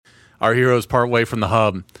Our heroes part way from the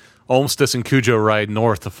hub. Olmsted and Cujo ride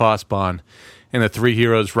north to Fossbahn, and the three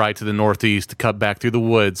heroes ride to the northeast to cut back through the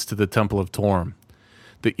woods to the Temple of Torm.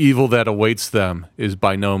 The evil that awaits them is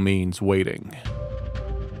by no means waiting.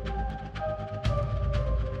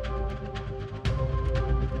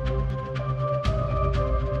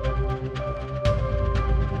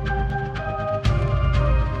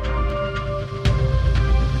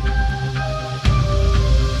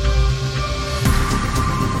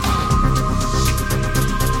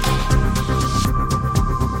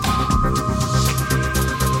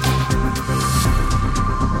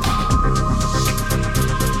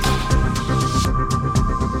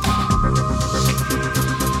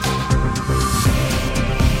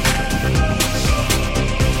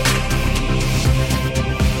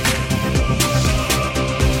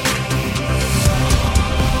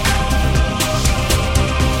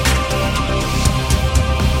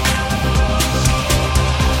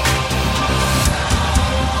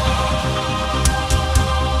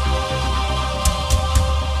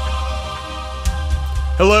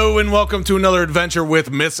 Hello and welcome to another adventure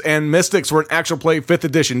with Myths and Mystics. We're an actual play 5th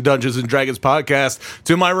edition Dungeons and Dragons podcast.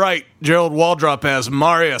 To my right, Gerald Waldrop as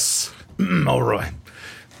Marius. All right.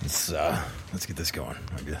 Let's get this going,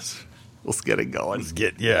 I guess. Let's get it going. Let's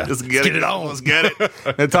get it on. Let's get it.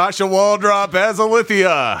 Natasha Waldrop as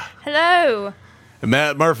Alithia. Hello. And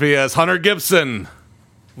Matt Murphy as Hunter Gibson.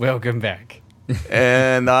 Welcome back.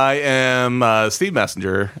 And I am Steve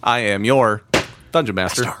Messenger. I am your Dungeon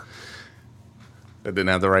Master. That didn't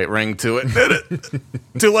have the right ring to it, did it?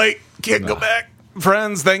 Too late. Can't go back.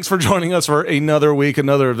 Friends, thanks for joining us for another week,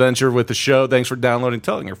 another adventure with the show. Thanks for downloading,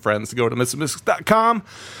 telling your friends to go to mythsandmystics.com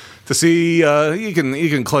to see. You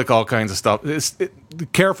can click all kinds of stuff.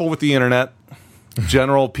 Careful with the internet.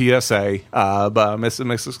 General PSA. But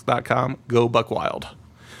mythsandmystics.com. Go buck wild.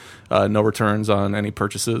 No returns on any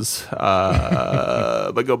purchases.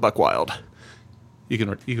 But go buck wild. You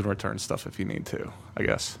can return stuff if you need to, I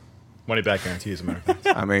guess. Money back guarantee, as a matter of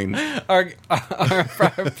fact. I mean, Our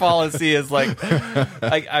policy is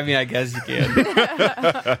I guess you can.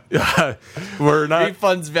 we're not.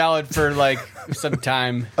 Refund's valid for some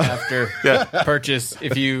time after purchase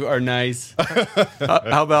if you are nice.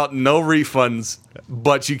 How about no refunds,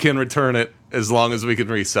 but you can return it as long as we can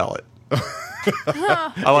resell it?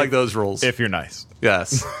 I like those rules. If you're nice.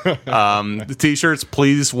 Yes. The t-shirts,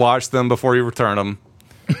 please wash them before you return them.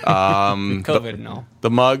 COVID and all. The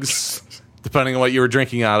mugs, depending on what you were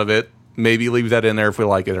drinking out of it, maybe leave that in there if we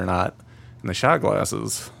like it or not. And the shot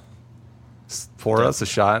glasses, pour us a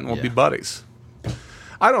shot and we'll be buddies.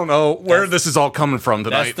 I don't know where this is all coming from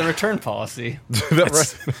tonight. That's the return policy. If you're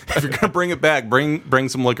going to bring it back, bring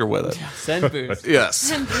some liquor with it. Send booze. Yes.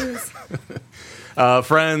 Send booze.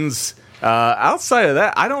 Friends, outside of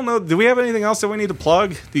that, I don't know. Do we have anything else that we need to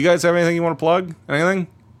plug? Do you guys have anything you want to plug? Anything?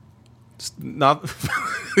 Nothing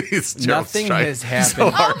has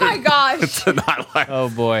happened. Oh my gosh. Oh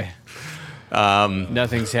boy.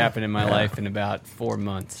 Nothing's happened in my life in about 4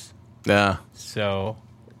 months. Yeah. So,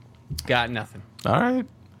 got nothing. All right.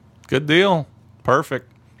 Good deal.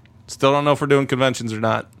 Perfect. Still don't know if we're doing conventions or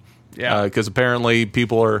not. Yeah. Because apparently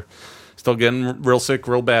people are still getting real sick,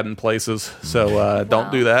 real bad in places. So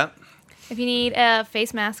don't do that. If you need a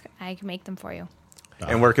face mask, I can make them for you.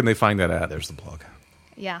 And where can they find that at? There's the plug.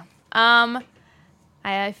 Yeah. I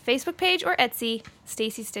have a Facebook page or Etsy.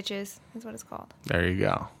 Stacy Stitches is what it's called. There you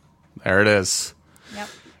go. There it is. Yep.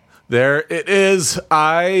 There it is.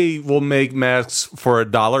 I will make masks for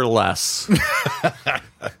 $1 less.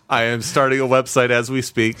 I am starting a website as we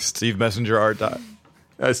speak. Steve Messenger art.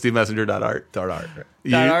 SteveMessenger.art.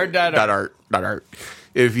 art.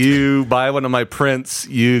 If you buy one of my prints,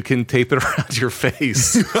 you can tape it around your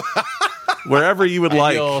face. Wherever you would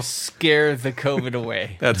like. You'll scare the COVID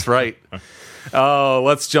away. That's right. Oh,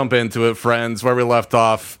 let's jump into it, friends. Where we left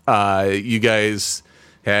off, you guys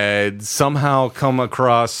had somehow come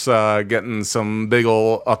across getting some big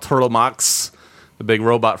old Turtlemox, the big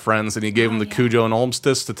robot friends, and you gave them the Cujo and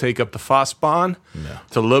Olmsted to take up to Fossbahn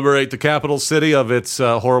to liberate the capital city of its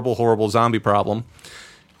horrible, horrible zombie problem.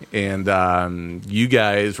 And you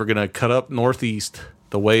guys were going to cut up northeast,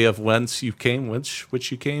 the way of whence you came,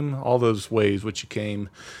 which you came, all those ways which you came.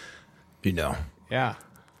 Yeah.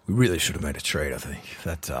 We really should have made a trade, I think.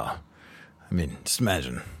 Just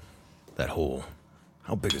imagine that whole,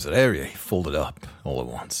 how big is that area he folded up all at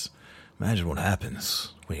once? Imagine what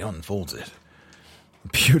happens when he unfolds it.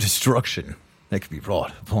 Pure destruction that could be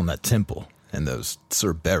brought upon that temple and those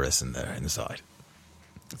Cerberus in there inside.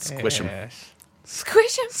 Squish them. Yes.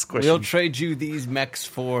 Squish him. Squish We'll him. trade you these mechs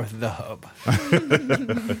for the hub.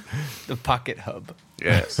 The pocket hub.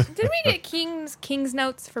 Yes. Did we get King's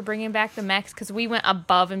notes for bringing back the mechs? Because we went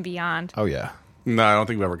above and beyond. Oh, yeah. No, I don't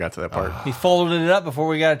think we ever got to that part. He folded it up before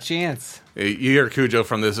we got a chance. You hear Cujo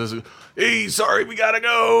from this is, hey, sorry, we gotta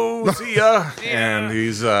go. See ya. And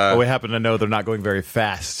he's We happen to know they're not going very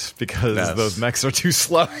fast because Yes. those mechs are too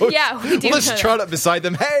slow. Yeah, we do Let's know trot up beside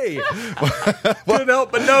them. Hey! couldn't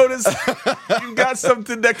help but notice you've got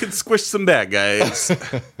something that could squish some bad guys.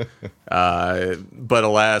 But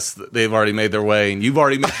alas, they've already made their way, and you've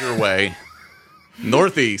already made your way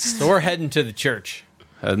northeast, So we're heading to the church.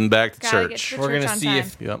 heading back to Gotta get church. to the We're church gonna on see time.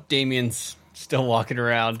 if Yep. Damien's still walking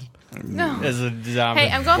around No. as a zombie.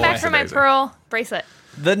 Hey, I'm going back boy. for my amazing. pearl bracelet.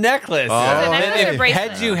 The necklace. Is it Oh, necklace or hey. bracelet?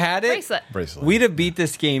 Had you had it, Bracelet. Bracelet. we'd have beat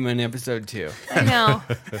this game in episode 2. I know.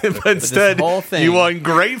 But instead, whole thing- you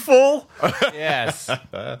ungrateful, Yes.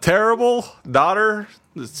 terrible daughter.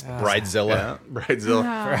 Bridezilla. Yeah, Bridezilla.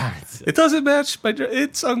 Right. It doesn't match.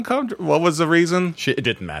 It's uncomfortable. What was the reason? It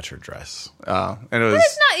didn't match her dress. And it was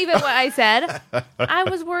That's not even what I said. I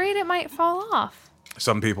was worried it might fall off.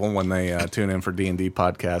 some people when they tune in for D&D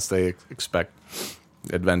podcasts, they expect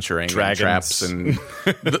adventuring, Dragons. and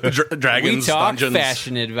traps, and We dragons, talk dungeons.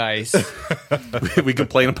 fashion advice. We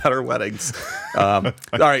complain about our weddings. All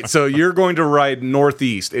right, so you're going to ride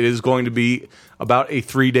northeast. It is going to be about a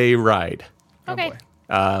 3-day ride. Okay.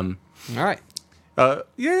 All right. Yeah,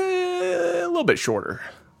 a little bit shorter.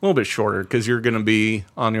 Because you're going to be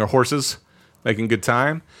on your horses, making good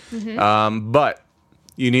time. But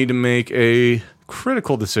you need to make a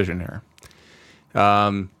critical decision here.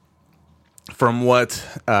 From what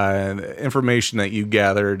information that you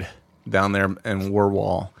gathered down there in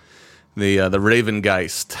Warwall, the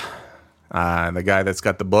Ravengeist, the guy that's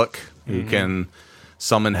got the book, who can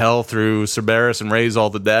summon hell through Cerberus and raise all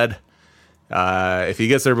the dead. If he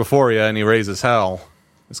gets there before you and he raises hell,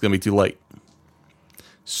 it's going to be too late.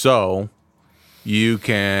 So you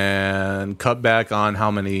can cut back on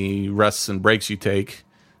how many rests and breaks you take,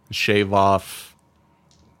 and shave off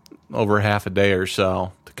over half a day or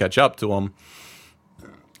so to catch up to him.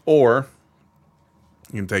 Or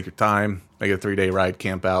you can take your time, make a 3-day ride,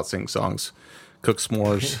 camp out, sing songs, cook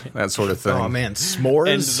s'mores, that sort of thing. Oh, man. S'mores?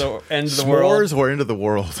 End of the S'mores world. or into the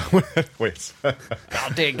world? Wait.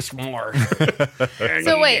 I'll dig s'more.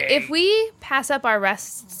 So wait, if we pass up our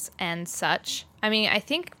rests and such, I mean, I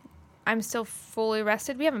think I'm still fully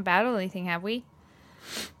rested. We haven't battled anything, have we?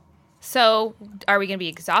 So are we going to be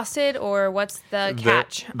exhausted, or what's the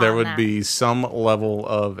catch? There on would that? be some level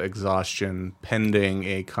of exhaustion pending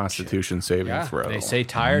a Constitution saving Yeah, throw. they say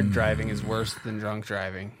tired driving is worse than drunk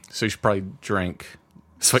driving. So you should probably drink.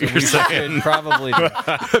 That's what you're saying. Probably.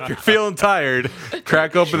 If you're feeling tired,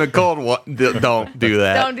 crack open a cold one. Don't do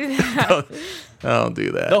that. Don't do that. Don't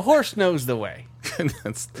do that. The horse knows the way.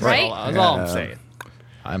 That's Right? That's all I'm saying.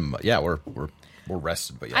 We're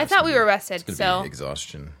rested, but yeah. I it's thought gonna we be- were rested, it's gonna so. be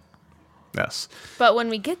exhaustion. yes. But when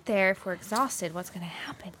we get there, if we're exhausted, what's going to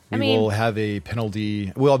happen? We will have a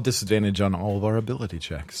penalty. We'll have disadvantage on all of our ability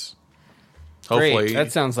checks. Hopefully, Great.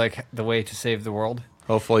 That sounds like the way to save the world.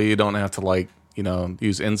 hopefully you don't have to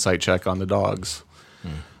use insight check on the dogs.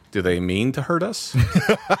 Do they mean to hurt us?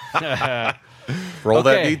 Roll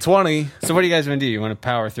that Okay. d20. So what do you guys want to do? You want to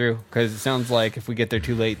power through? Because it sounds like if we get there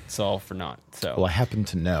too late, it's all for naught. So Well, I happen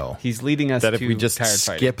to know he's leading us that to if we just tired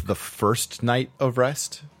skip the first night of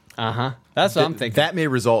rest, That's what I'm thinking. that may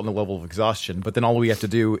result in a level of exhaustion. But then all we have to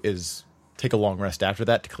do is take a long rest after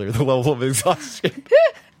that to clear the level of exhaustion.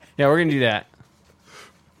 Yeah, we're gonna do that.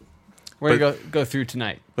 We're But- gonna go through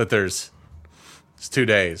tonight. But it's 2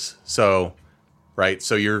 days. So, right?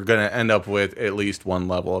 So you're going to end up with at least one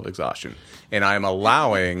level of exhaustion. And I'm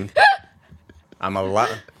allowing...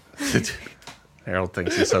 Harold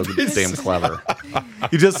thinks he's so damn clever.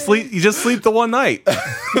 You just sleep the one night.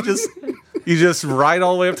 You just ride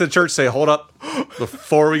all the way up to the church, say, hold up,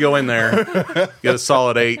 before we go in there, get a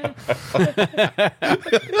solid 8.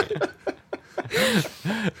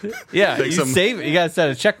 Yeah, Take you some- save it. You gotta set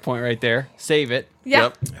a checkpoint right there. Save it.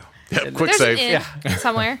 Yeah. Yep, quick There's save. an inn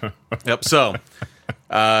somewhere. Yep. So,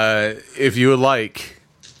 if you would like,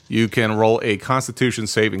 you can roll a Constitution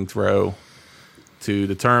saving throw to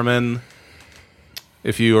determine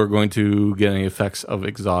if you are going to get any effects of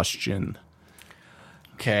exhaustion.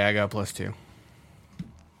 Okay, I got +2.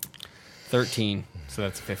 13. So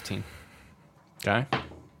that's 15. Okay.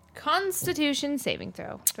 Constitution saving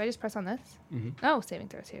throw. Do I just press on this? Oh, saving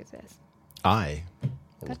throws. Here it is. I rolled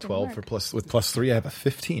That didn't 12 work. with +3. I have a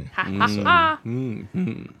 15. Ha ha ha.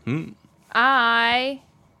 I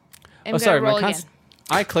am going to roll again.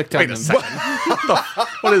 I clicked on Wait a them. second.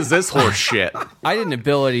 What is this horse shit? I did an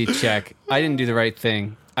ability check. I didn't do the right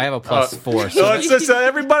thing. I have a +4. So let's just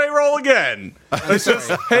everybody roll again. Let's just,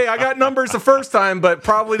 hey, I got numbers the first time, but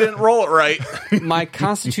probably didn't roll it right. My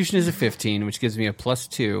Constitution is a 15, which gives me a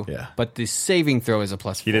 +2. Yeah. But the saving throw is a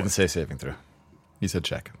 +4. He didn't say saving throw. He said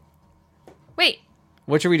check. Wait,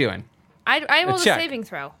 Which are we doing? I rolled a check. saving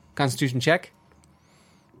throw. Constitution check?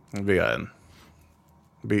 It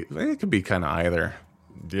could be kind of either.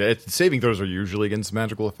 Yeah, saving throws are usually against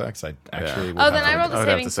magical effects. I actually. Oh, then I rolled I a would have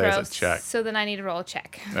saving to say it's throw. a check. So then I need to roll a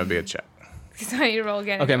check. That'd be a check. So I need to roll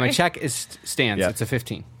again. Okay, my anyway. check stands. Yeah. It's a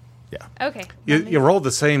 15. Yeah. Okay. You rolled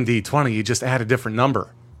the same D20. You just add a different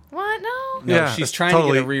number. What? No. No, Yeah, she's trying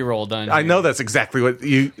totally. to get a reroll done. I know that's exactly what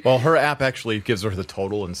you. Well, her app actually gives her the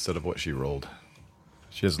total instead of what she rolled.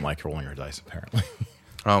 She doesn't like rolling her dice, apparently.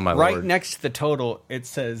 Oh my Right lord! next to the total, it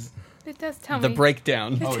says It does tell the me.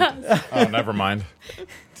 breakdown. Oh, never mind.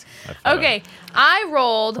 Okay, I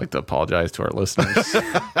rolled. I'd like to apologize to our listeners.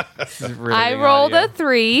 This is really I big rolled audio. a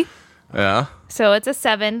 3, Yeah, so it's a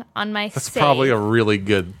 7 on my that's save. probably a really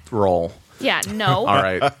good roll. Yeah, no. All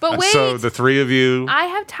right, But wait. So the three of you. I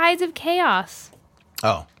have Tides of Chaos.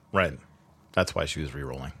 Oh, right. That's why she was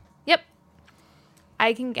re-rolling. Yep.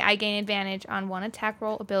 I gain advantage on one attack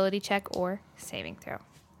roll, ability check, or saving throw.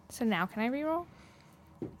 So now can I reroll?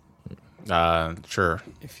 Sure.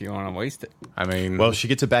 If you want to waste it. I mean, Well, she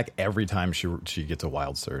gets it back every time she gets a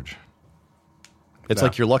wild surge. It's No.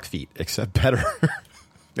 like your luck feat, except better.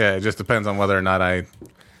 yeah, it just depends on whether or not I.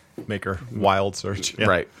 Make her wild surge. Yeah.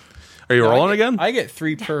 Right. Are you rolling again? I get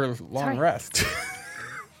 3 per long Sorry. rest.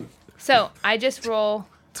 So I just roll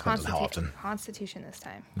Depends on how often. Constitution this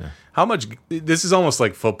time. How much? This is almost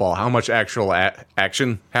like football. How much actual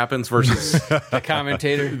action happens versus The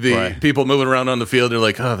commentator. the Right. people moving around on the field? They're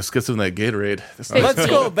like, oh, let's get some of that Gatorade. This is Let's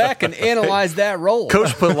go back and analyze that roll.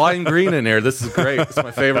 Coach put lime green in there. This is great. It's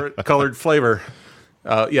my favorite colored flavor.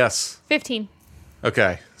 Yes. 15.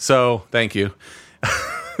 Okay. So thank you.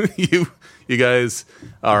 You guys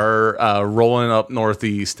are rolling up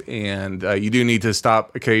northeast, and you do need to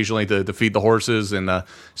stop occasionally to feed the horses and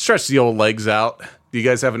stretch the old legs out. Do you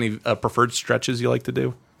guys have any preferred stretches you like to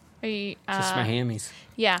do? Are you, Just my hammies.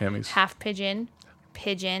 yeah. Hammies. Half pigeon,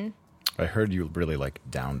 pigeon. I heard you really like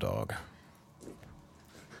down dog.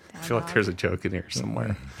 I feel like there's a joke in here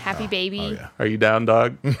somewhere. Happy baby. Oh, yeah. Are you down,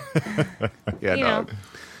 dog? Yeah, You dog. know.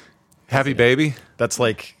 Happy baby. That's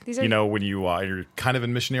like, These are- when you're kind of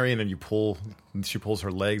in missionary and then she pulls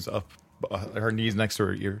her legs up, her knees next to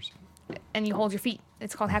her ears. And you hold your feet.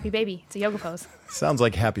 It's called happy baby. It's a yoga pose. Sounds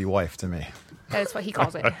like happy wife to me. That is what he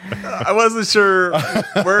calls it. I wasn't sure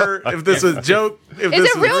if this was a joke. If It's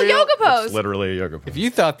this a was real yoga pose. It's literally a yoga pose. If you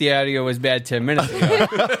thought the audio was bad 10 minutes ago,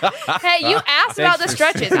 Hey, you asked about the for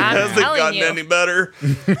stretches. I'm hasn't telling gotten you. any better.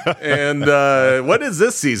 And when is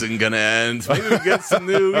this season gonna end? Maybe we get some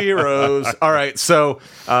new heroes. All right, so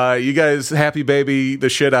you guys happy baby the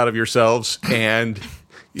shit out of yourselves, and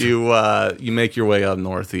you make your way up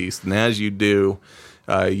northeast. And as you do,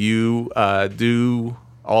 you do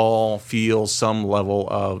all feel some level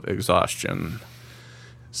of exhaustion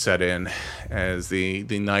set in as the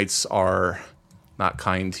nights are not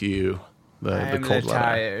kind to you. The I'm cold weather.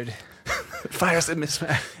 tired. Fires and miss.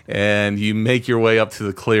 And you make your way up to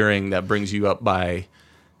the clearing that brings you up by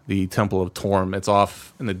the Temple of Torm. It's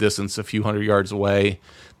off in the distance, a few hundred yards away.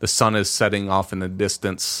 The sun is setting off in the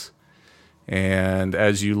distance. And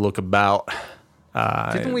as you look about,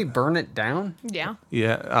 Didn't we burn it down? Yeah.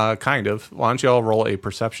 kind of. Why don't you all roll a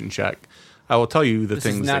perception check? I will tell you the This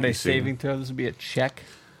things is not that a you see. saving throw. This would be a check.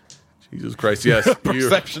 Jesus Christ, yes. you-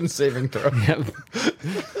 Perception saving throw.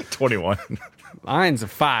 21. Mine's a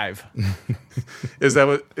 5. is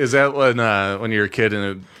that when you're a kid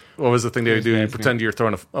and what was the thing they would do? You That's pretend you're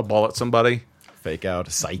throwing a ball at somebody? Fake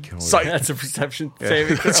out. Psych. Psych. That's a perception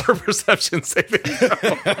saving throw. That's your perception saving.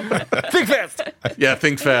 Think fast. Yeah,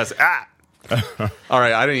 think fast. Ah. All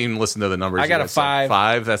right, I didn't even listen to the numbers. I got you a guys said. 5.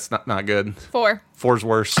 5. That's not good. 4. 4's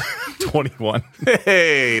worse. 21.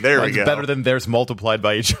 Hey, there we It's go. better than theirs multiplied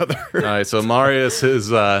by each other. All right, so Marius,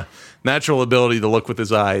 his natural ability to look with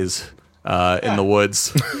his eyes in the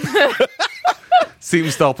woods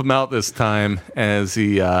seems to help him out this time as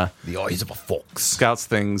he The eyes of a fox. scouts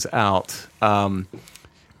things out.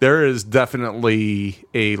 There is definitely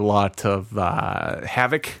a lot of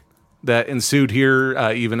havoc that ensued here,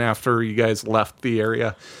 even after you guys left the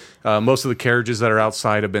area. Most of the carriages that are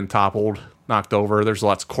outside have been toppled, knocked over. There's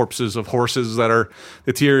lots of corpses of horses that are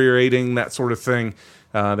deteriorating, that sort of thing.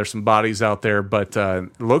 There's some bodies out there, but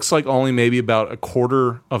it looks like only maybe about a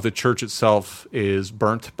quarter of the church itself is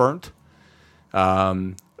burnt.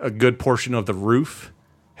 A good portion of the roof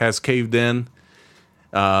has caved in.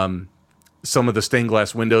 Some of the stained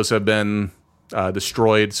glass windows have been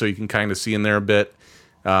destroyed, so you can kind of see in there a bit.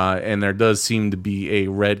 And there does seem to be a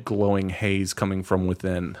red glowing haze coming from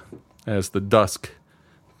within as the dusk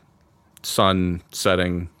sun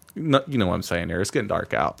setting. You know what I'm saying here. It's getting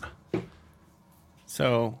dark out.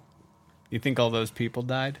 So, you think all those people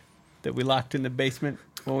died that we locked in the basement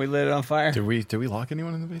when we lit it on fire? Did we lock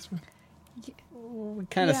anyone in the basement? We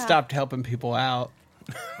kind of stopped helping people out.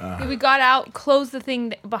 We got out, closed the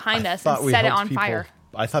thing behind us, and set it on fire.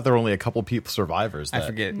 I thought there were only a couple people survivors. I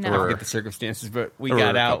forget the circumstances, but we There were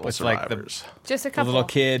got a out couple with like survivors. Just a the couple. little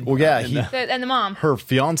kid. Well, yeah, And the mom. her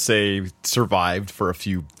fiance survived for a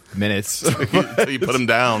few minutes. Until you put him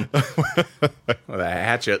down with a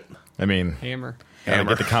hatchet. I mean, Hammer. gotta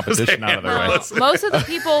get the competition out of their way. Most of the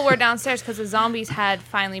people were downstairs because the zombies had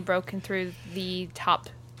finally broken through the top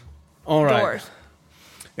All right. doors.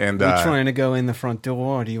 And Are we trying to go in the front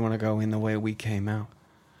door, or do you want to go in the way we came out?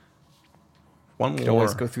 one You can more,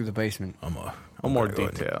 always go through the basement. I'm more gonna go ahead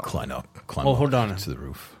and detail. Climb Oh, hold up on. to the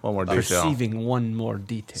roof. one more detail. Perceiving one more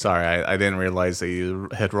detail. Sorry, I didn't realize that you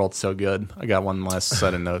had rolled so good. I got one last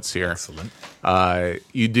set of notes here. Excellent.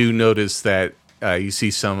 You do notice that you see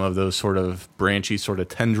some of those sort of branchy sort of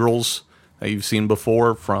tendrils that you've seen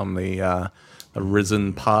before from the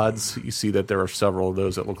risen pods. You see that there are several of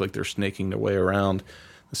those that look like they're snaking their way around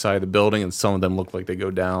the side of the building, and some of them look like they go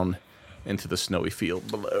down into the snowy field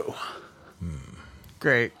below.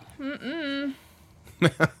 Great.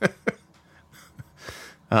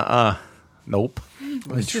 Nope.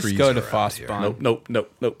 Let's just trees go to around here. Fossbon.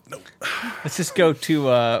 Nope. Let's just go to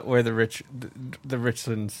where the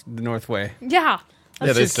Richlands, the North Way. Yeah.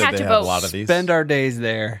 Let's they just said catch they a have boat. a lot of these. Spend our days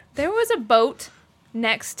there. There was a boat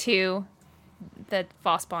next to the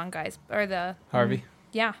Fossbon guys, or the Harvey.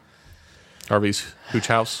 yeah, Harvey's Hooch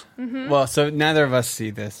House. Well, so neither of us see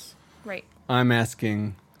this. right. I'm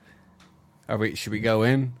asking, should we go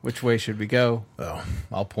in? Which way should we go? Well,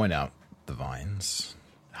 I'll point out the vines.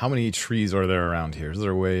 How many trees are there around here? Is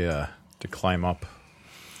there a way to climb up?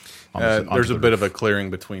 There's a bit of a clearing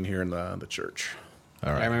between here and the church. All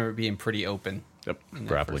I right. remember it being pretty open. Yep.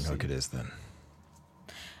 Grappling hook it is then.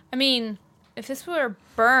 I mean, if this were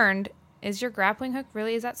burned, is your grappling hook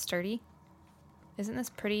really, is that sturdy? Isn't this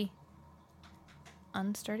pretty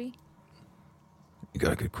unsturdy? You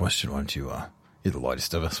got a good question. Why don't you, you're the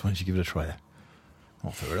lightest of us. Why don't you give it a try? I'll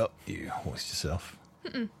throw it up. You hoist yourself.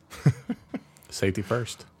 Safety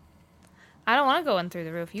first. I don't want to go in through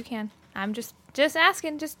the roof. You can. I'm just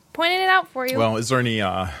asking, just pointing it out for you. Well, is there any,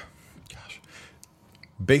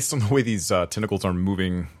 based on the way these tentacles are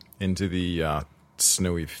moving into the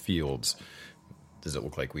snowy fields, does it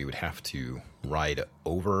look like we would have to ride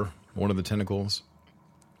over one of the tentacles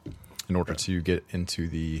in order to get into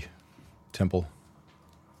the temple?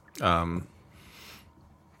 I'm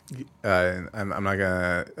not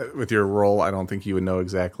gonna. With your roll, I don't think you would know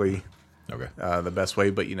exactly Okay. the best way,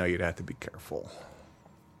 but you'd have to be careful.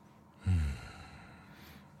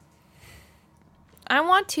 I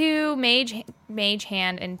want to mage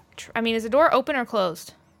hand and is the door open or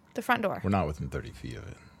closed? The front door. We're not within 30 feet of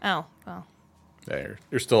it. Oh, well. Yeah,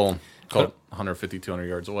 you're still 150, 200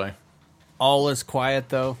 yards away. All is quiet,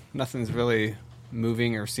 though. Nothing's really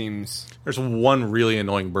moving or seems... There's one really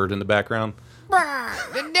annoying bird in the background,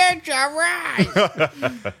 The dead shall rise!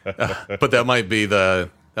 but that might be the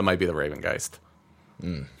Ravengeist.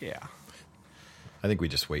 Yeah. I think we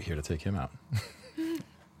just wait here to take him out.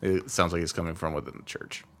 It sounds like he's coming from within the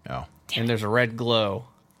church. Oh. And there's a red glow.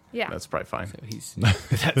 Yeah. That's probably fine.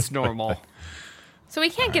 That's normal. So we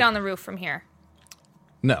can't get on the roof from here.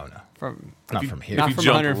 No. Not you- from here. not If you from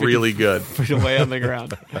jump 150 really good, Put it away on the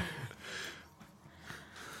ground.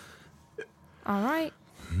 All right.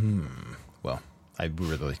 Well, I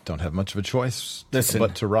really don't have much of a choice Listen.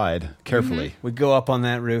 but to ride carefully. We go up on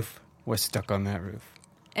that roof, we're stuck on that roof.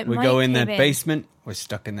 It We might go in that cave basement, we're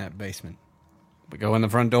stuck in that basement. We go in the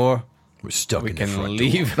front door, We're stuck we in the can front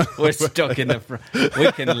leave. door. We're stuck in the front.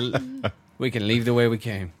 We can leave the way we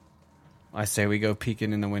came. I say we go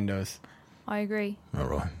peeking in the windows. I agree. All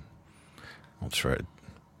right. I'll try to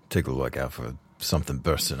take a look out for something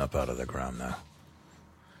bursting up out of the ground now.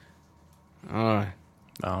 All right.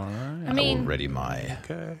 all right. I I mean, will ready my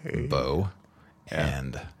Okay. bow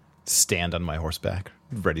and stand on my horseback,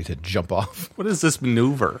 ready to jump off. What is this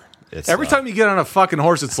maneuver? It's, Every time you get on a fucking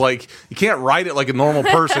horse, it's like you can't ride it like a normal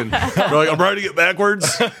person. You're like, I'm riding it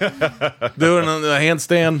backwards, doing a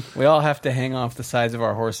handstand. We all have to hang off the sides of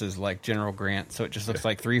our horses like General Grant, so it just looks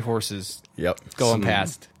like three horses Yep. going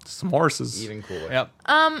past. Some horses. Even cooler. Yep.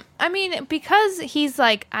 I mean, because he's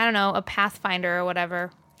like, I don't know, a pathfinder or whatever,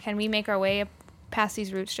 can we make our way pass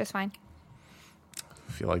these routes just fine.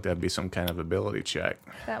 I feel like that'd be some kind of ability check.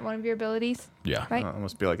 Is that one of your abilities? Yeah. Right. It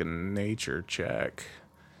must be like a nature check.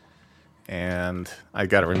 And I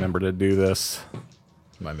got to remember to do this.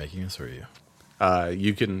 Am I making this or are you?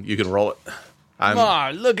 You can roll it.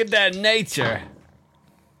 Mar, look at that nature.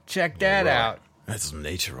 Check that out. That's some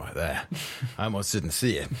nature right there. I almost didn't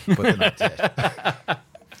see it, but then I did.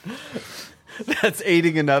 That's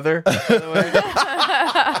aiding another, by the way.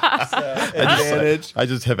 Advantage. I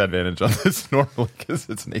just have advantage on this normally because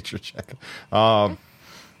it's a nature check. What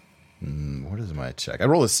is my check? I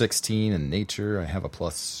roll a 16 in nature. I have a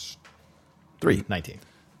plus 3, 19.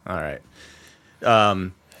 All right.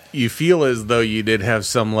 You feel as though you did have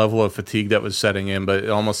some level of fatigue that was setting in, but it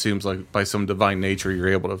almost seems like by some divine nature you're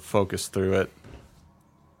able to focus through it.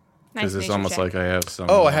 Because it's nature almost check. like I have some.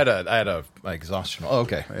 Oh, I had a exhaustion. Oh,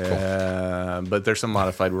 okay. Cool. Yeah, but there's some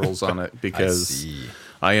modified rules on it because see.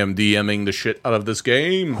 I am DMing the shit out of this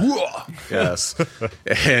game. Yes,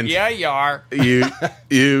 and Yeah, you are.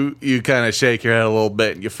 you kind of shake your head a little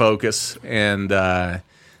bit and you focus, and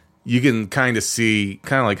you can kind of see,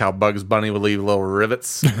 kind of like how Bugs Bunny would leave little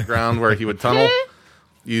rivets in the ground where he would tunnel.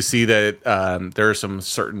 You see that there are some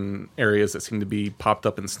certain areas that seem to be popped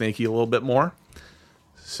up and snaky a little bit more.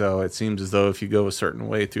 So it seems as though if you go a certain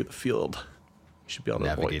way through the field, you should be able to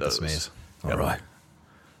Navigate avoid those. this maze. Yep. All right.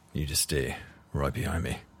 You just stay right behind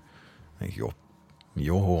me. Make your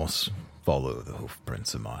horse follow the hoof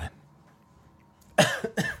prints of mine.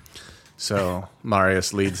 So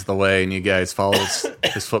Marius leads the way, and you guys follow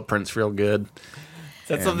his footprints real good. Is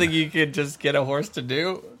that something you could just get a horse to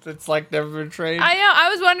do? It's like never been trained? I know. I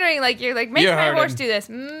was wondering, like, you're like, make You my heard horse him. do this.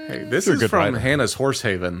 Hey, this You're a is good from rider. Hannah's Horse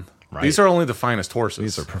Haven. Right. These are only the finest horses.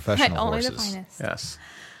 These are professional Only horses. the finest. Yes.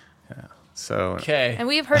 Yeah. So Okay. And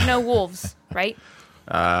we've heard no wolves, right?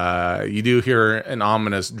 you do hear an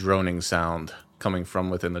ominous droning sound coming from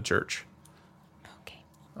within the church, Okay.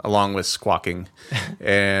 along with squawking.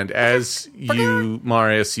 And as you,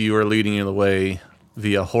 Marius, you are leading the way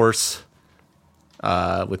via horse,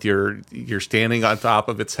 with you're standing on top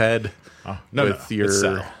of its head. No, with no, your, it's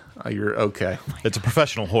saddle. You're okay. It's a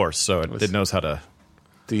professional horse, so it knows how to.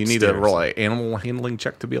 Do you need to Stairs. roll an animal handling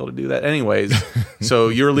check to be able to do that? Anyways, so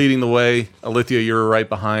you're leading the way. Alithia, you're right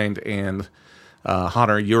behind, and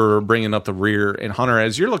Hunter, you're bringing up the rear. And Hunter,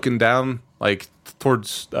 as you're looking down, like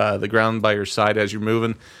towards the ground by your side as you're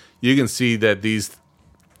moving, you can see that these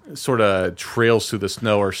sort of trails through the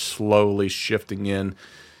snow are slowly shifting in.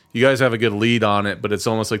 You guys have a good lead on it, but it's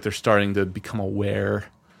almost like they're starting to become aware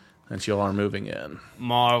that you all are moving in.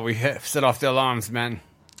 Mar, we have set off the alarms, man.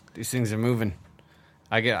 These things are moving.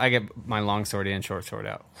 I get my long sword and short sword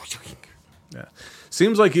out. Yeah.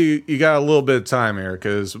 Seems like you got a little bit of time here,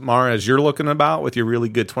 because Mara, as you're looking about with your really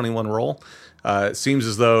good 21 roll, it seems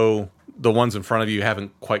as though the ones in front of you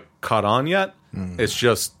haven't quite caught on yet. It's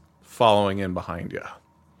just following in behind you.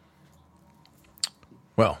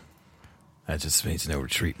 Well, that just means no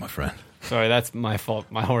retreat, my friend. Sorry, that's my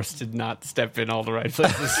fault. My horse did not step in all the right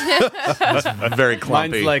places. Very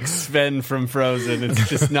clumpy. Mine's like Sven from Frozen. It's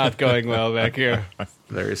just not going well back here.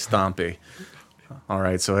 Very stompy. All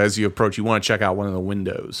right, so as you approach, you want to check out one of the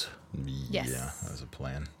windows. Yes. Yeah, that was a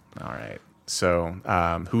plan. All right.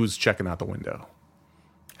 So who's checking out the window?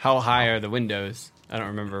 How high are the windows? I don't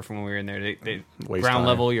remember from when we were in there. They Waist ground high.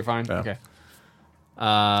 level, you're fine? Yeah.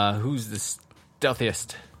 Okay. Who's the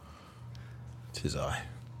stealthiest? 'Tis I.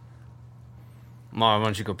 Mar, why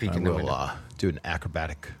don't you go peek I in the will window? do an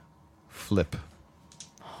acrobatic flip.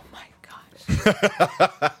 Oh my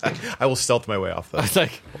gosh. I will stealth my way off the It's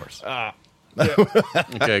like, horse.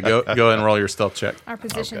 Okay, go ahead and roll your stealth check. Our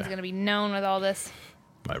position's going to be known with all this.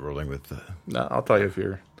 Am I rolling with No, I'll tell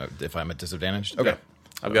you if I'm at disadvantage? Okay.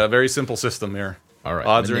 I've got a very simple system here. All right.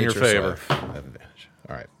 Odds I'm are in your nature, so favor. I have advantage.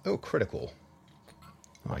 All right. Oh, critical.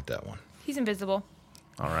 I like that one. He's invisible.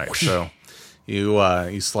 All right, so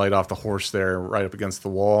you slide off the horse there, right up against the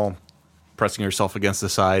wall, pressing yourself against the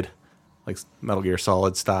side, like Metal Gear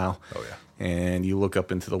Solid style. Oh, yeah. And you look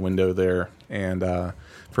up into the window there, and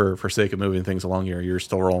for sake of moving things along here, you're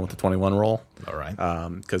still rolling with the 21 roll. All right.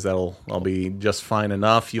 Because that'll be just fine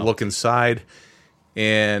enough. You look inside,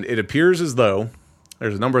 and it appears as though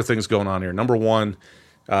there's a number of things going on here. Number one,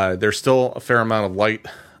 there's still a fair amount of light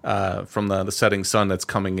from the setting sun that's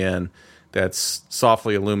coming in, that's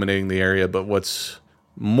softly illuminating the area. But what's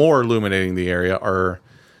more illuminating the area are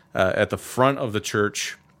at the front of the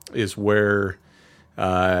church is where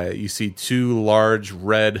you see two large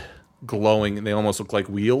red glowing, and they almost look like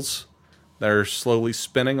wheels that are slowly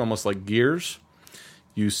spinning, almost like gears.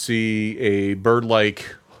 You see a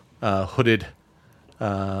bird-like hooded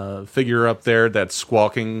figure up there that's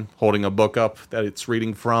squawking, holding a book up that it's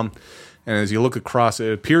reading from. And as you look across,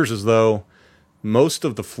 it appears as though most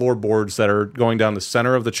of the floorboards that are going down the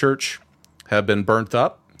center of the church have been burnt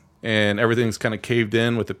up, and everything's kind of caved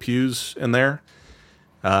in with the pews in there.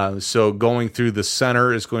 So going through the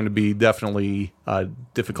center is going to be definitely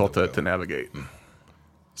difficult to navigate.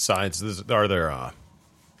 Sides, are there,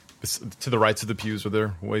 to the rights of the pews, are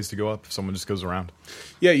there ways to go up if someone just goes around?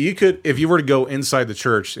 Yeah, you could, if you were to go inside the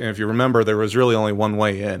church, and if you remember, there was really only one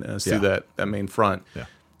way in, and it's through that main front. Yeah.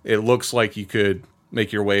 It looks like you could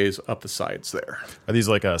make your ways up the sides there. Are these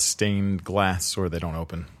like a stained glass or they don't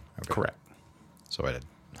open? Okay. Correct. So I'd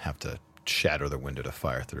have to shatter the window to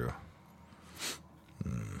fire through.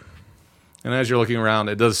 And as you're looking around,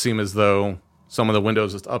 it does seem as though some of the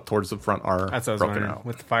windows up towards the front are That's what I was broken wondering out.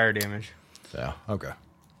 with the fire damage. Yeah, okay.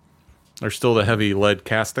 There's still the heavy lead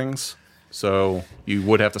castings, so you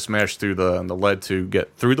would have to smash through the lead to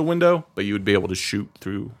get through the window, but you would be able to shoot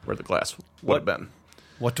through where the glass would have been.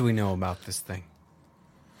 What do we know about this thing?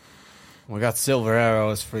 We got silver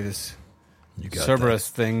arrows for this You got Cerberus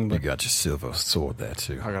thing, You but got your silver sword there,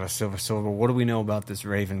 too. I got a silver sword. What do we know about this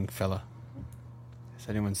Raven fella? Has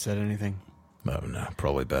anyone said anything? I don't know.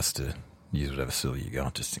 Probably best to use whatever silver you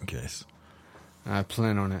got, just in case. I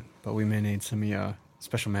plan on it, but we may need some of your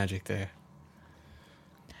special magic there.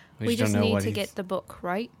 We just don't know need what to he's- get the book,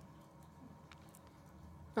 right?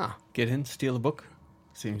 get in, steal a book.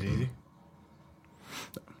 Seems easy.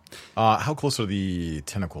 How close are the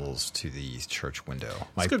tentacles to the church window?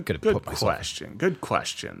 I Good could have put myself- question. Good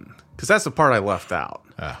question. Because that's the part I left out.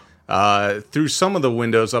 Ah. Through some of the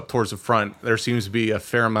windows up towards the front, there seems to be a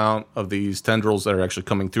fair amount of these tendrils that are actually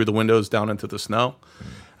coming through the windows down into the snow.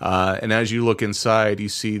 And as you look inside, you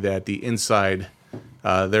see that the inside,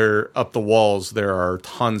 there up the walls, there are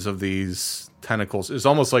tons of these tentacles. It's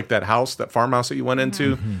almost like that house, that farmhouse that you went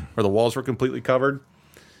into, where the walls were completely covered.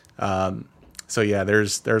 So yeah,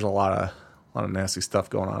 there's a lot of nasty stuff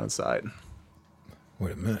going on inside.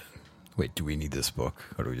 Wait a minute. Wait, do we need this book,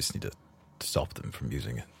 or do we just need to stop them from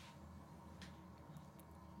using it?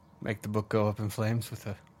 Make the book go up in flames with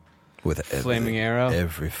a With flaming arrow?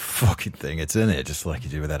 Every fucking thing it's in it, just like you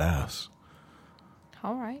do with that house.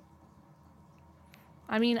 All right.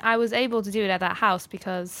 I mean, I was able to do it at that house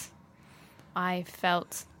because I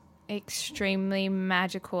felt extremely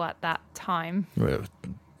magical at that time. Well,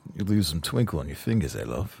 you lose some twinkle on your fingers, I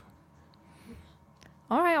love.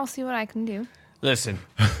 All right, I'll see what I can do. Listen,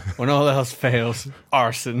 when all else fails,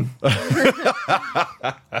 arson.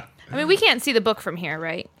 I mean, we can't see the book from here,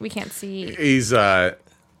 right? We can't see. He's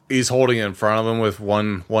holding it in front of him with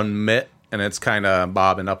one mitt, and it's kind of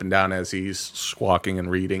bobbing up and down as he's squawking and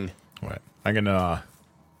reading. Right. I'm going to...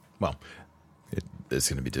 Well, it's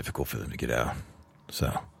going to be difficult for them to get out. So,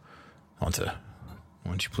 why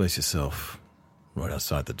don't you place yourself right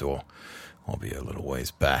outside the door? I'll be a little ways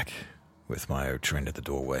back with my oak trained at the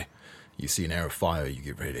doorway. You see an arrow fire, you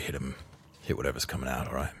get ready to hit whatever's coming out,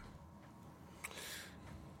 all right?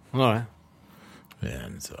 All right.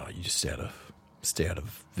 And you just stay out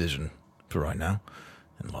of vision for right now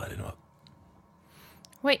and light it up.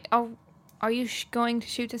 Wait, are you going to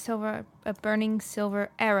shoot a burning silver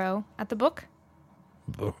arrow at the book?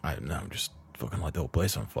 But I don't know, just fucking light the whole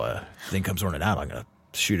place on fire. If the thing comes running out, I'm gonna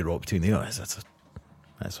shoot it right between the eyes.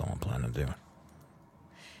 That's all I'm planning on doing.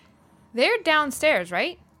 They're downstairs,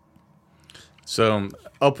 right? So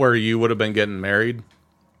up where you would have been getting married,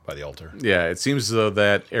 By the altar. yeah, it seems as though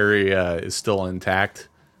that area is still intact,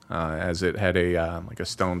 as it had a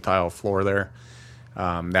stone tile floor there.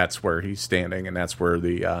 That's where he's standing, and that's where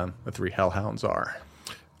the three hellhounds are.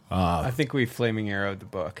 I think we flaming arrowed the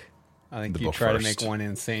book. I think The you book try first. to make one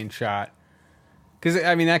insane shot. Because,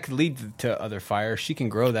 I mean, that could lead to other fire. She can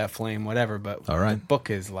grow that flame, whatever, but All right. the book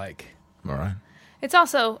is like... All right. It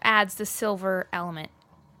also adds the silver element.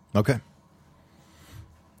 Okay.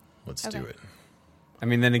 Let's Okay. do it. I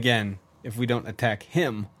mean, then again, if we don't attack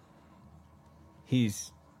him,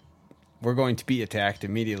 we're going to be attacked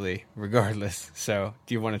immediately, regardless. So,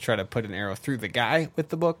 do you want to try to put an arrow through the guy with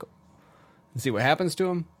the book and see what happens to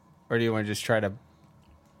him? Or do you want to just try to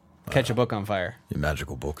catch a book on fire? Your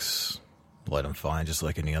magical books light on fire just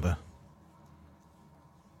like any other.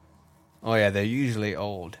 Oh, yeah, they're usually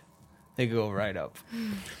old. They go right up.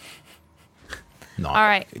 Not All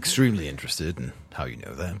right. extremely interested in how you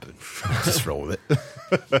know that, but just roll with it.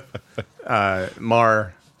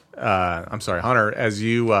 Hunter, as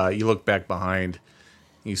you look back behind,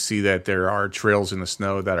 you see that there are trails in the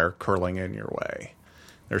snow that are curling in your way.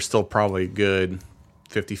 They're still probably good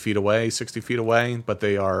 50 feet away, 60 feet away, but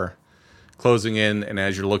they are closing in, and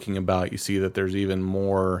as you're looking about, you see that there's even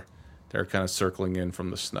more They're kind of circling in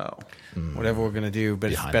from the snow. Whatever we're gonna do, but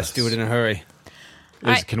it's Behind best us. do it in a hurry.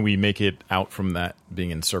 Alright. Can we make it out from that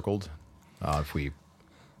being encircled? If we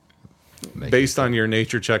make Based on your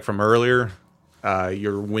nature check from earlier,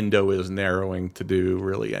 your window is narrowing to do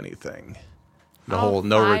really anything. The whole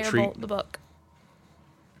no Firebolt retreat. the book.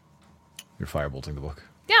 you're firebolting the book.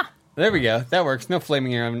 Yeah. There we go. That works. No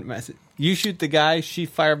flaming arrow. You shoot the guy. She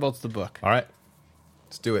firebolts the book. All right.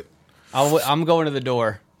 Let's do it. I'm going to the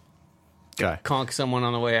door. Okay. Conk someone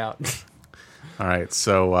on the way out. All right.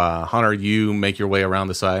 So, Hunter, you make your way around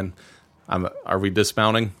the side. Are we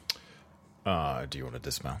dismounting? Do you want to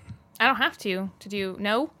dismount? I don't have to do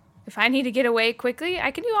no. If I need to get away quickly, I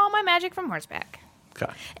can do all my magic from horseback.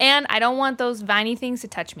 Okay. And I don't want those viney things to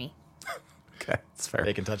touch me. Okay. That's fair.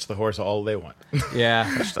 They can touch the horse all they want.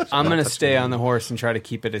 Yeah, I'm gonna stay on the horse and try to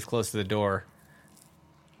keep it as close to the door.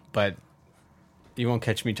 But you won't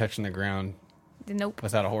catch me touching the ground Nope.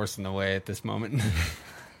 without a horse in the way at this moment.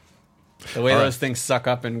 The way All right. those things suck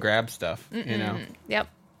up and grab stuff, you know. Yep.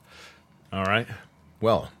 All right.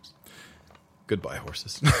 Well, goodbye,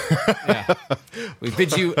 horses. Yeah, we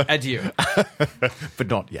bid you adieu. But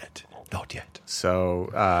not yet. Not yet.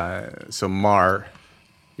 So Mar,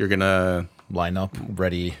 you're gonna. Line up,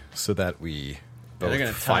 ready, so that we both they're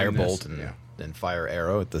gonna time firebolt this. and fire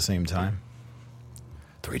arrow at the same time.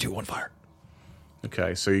 3, 2, 1, fire.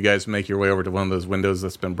 Okay. So you guys make your way over to one of those windows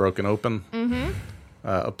that's been broken open.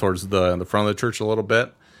 Up towards the front of the church a little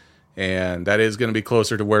bit, and that is going to be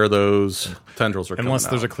closer to where those tendrils are coming Unless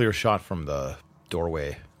there's a out. clear shot From the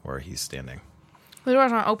doorway where he's standing. The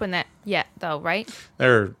doors aren't open yet, though, right?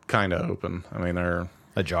 They're kind of open. I mean, they're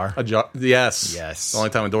Ajar? yes. Yes. The only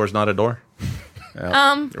time a door's not a door.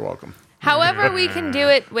 Yeah, you're welcome. However, we can do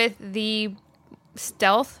it with the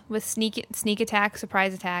stealth, with sneak attack,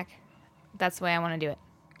 surprise attack. That's the way I want to do it.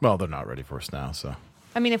 Well, they're not ready for us now, so.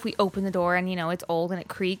 I mean, if we open the door and, it's old and it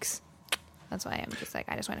creaks, that's why I'm just like,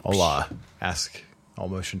 I just want to... I'll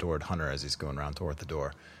motion toward Hunter as he's going around toward the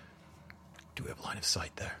door. Do we have line of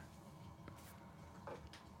sight there?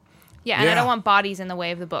 Yeah, and I Yeah. don't want bodies in the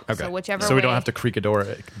way of the book. So whichever So we don't way- have to creak a door.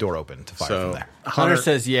 Door open to fire So from there. Hunter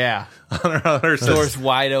says, "Yeah." Hunter Door's says,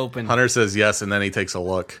 wide open. Hunter says yes, and then he takes a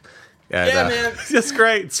look. And, Yeah, man. It's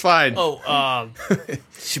great. It's fine.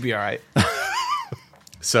 Should be all right.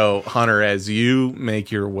 So, Hunter, as you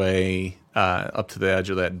make your way up to the edge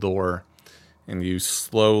of that door, and you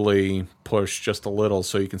slowly push just a little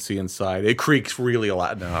so you can see inside, it creaks really a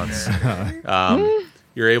lot. No, it's,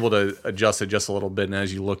 you're able to adjust it just a little bit, and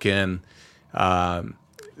as you look in,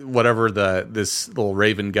 whatever this little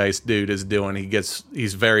Raven Geist dude is doing,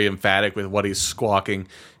 he's very emphatic with what he's squawking,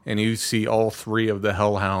 and you see all 3 of the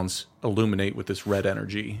Hellhounds illuminate with this red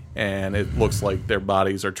energy, and it looks like their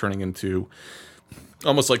bodies are turning into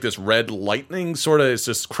almost like this red lightning, sort of. It's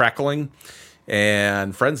just crackling.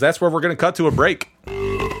 And friends, that's where we're going to cut to a break.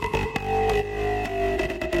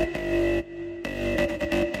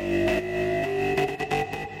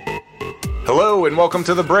 Hello and welcome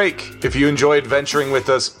to The Break. If you enjoyed venturing with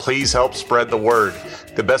us, please help spread the word.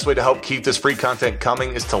 The best way to help keep this free content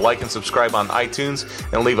coming is to like and subscribe on iTunes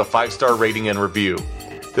and leave a 5-star rating and review.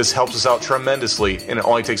 This helps us out tremendously, and it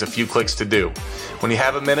only takes a few clicks to do. When you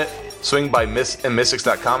have a minute, swing by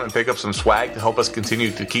mythsandmystics.com and pick up some swag to help us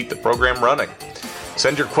continue to keep the program running.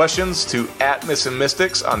 Send your questions to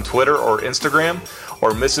 @mythsandmystics on Twitter or Instagram,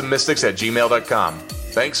 or mythsandmystics@gmail.com.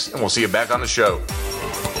 Thanks, and we'll see you back on the show.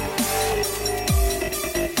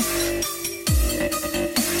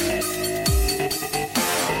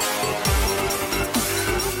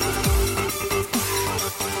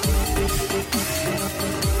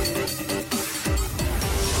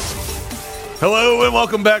 Hello and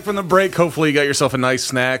welcome back from the break. Hopefully you got yourself a nice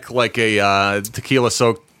snack like a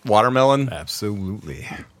tequila-soaked watermelon. Absolutely.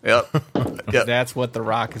 Yep. Yep. That's what the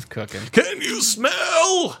Rock is cooking. Can you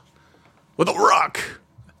smell with a rock?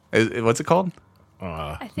 What's it called?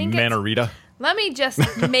 I think it's... Manarita. Let me just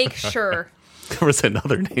make sure. There was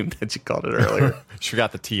another name that you called it earlier. She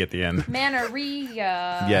forgot the T at the end.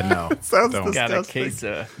 Mannaria. Yeah, no. Sounds Don't. Got a disgusting. case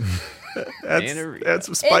of That's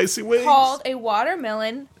some spicy it's wings. called a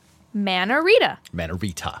watermelon Manarita.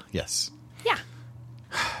 Manarita, yes. Yeah.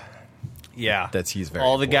 yeah. He's very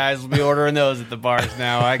All the important. guys will be ordering those at the bars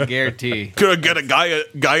now. I guarantee. Could I get a Gaia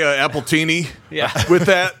Appletini Yeah. with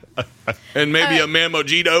that? And maybe a Man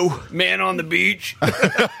Mojito? Man on the beach.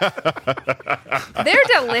 They're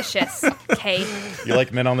delicious. Okay. You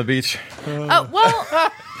like men on the beach? Oh,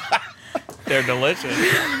 well, They're delicious.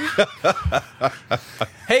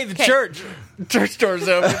 Hey, the 'Kay. church door's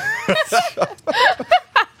open.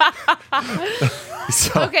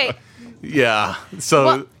 So, okay. yeah. So,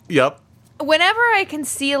 Well- yep. whenever I can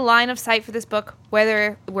see a line of sight for this book,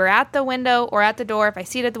 whether we're at the window or at the door, if I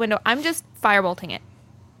see it at the window, I'm just firebolting it.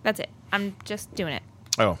 That's it. I'm just doing it.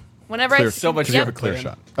 Oh, Whenever clear, I so much because you have a Yep. clear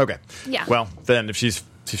shot. Okay. Yeah. Well, then if she's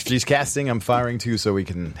casting, I'm firing too, so we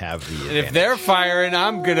can have the. And if they're firing,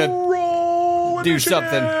 I'm gonna Roll do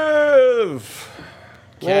something.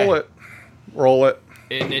 Roll it. Roll it.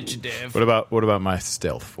 Initiative. What about my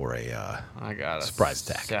stealth for a I got a Surprise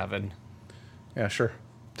attack. 7. Yeah, sure.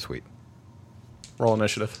 sweet? Roll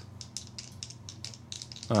initiative.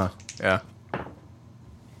 Yeah.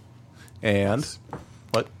 And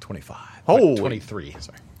what? 25. Holy. 23.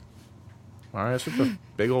 Sorry. All right, that's with the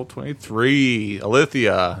big old 23.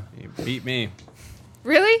 Alithia. You beat me.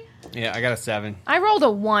 Really? Yeah, I got a 7. I rolled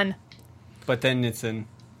a 1. But then it's an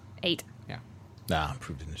 8. yeah. Nah,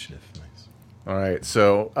 improved initiative. Nice. All right,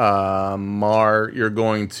 so Mar, you're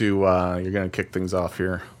going to kick things off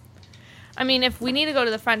here. I mean, if we need to go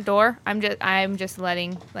to the front door, I'm just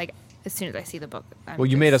letting, like, as soon as I see the book. Well,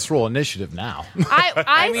 you made us roll initiative now.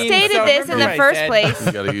 I mean, stated so this in remember the I first said- place.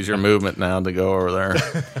 You got to use your movement now to go over there.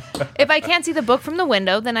 If I can't see the book from the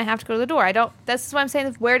window, then I have to go to the door. I don't. That's what I'm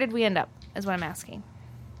saying. Where did we end up? Is what I'm asking.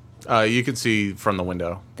 You can see from the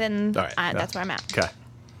window. Then All right, yeah. that's where I'm at. Okay.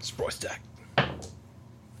 Surprise attack.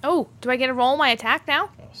 Oh, do I get to roll my attack now?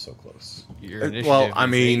 Oh, so close. Your initiative Well, I is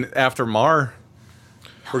mean, 8. after Mar,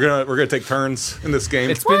 we're gonna take turns in this game.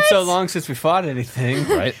 It's been so long since we fought anything.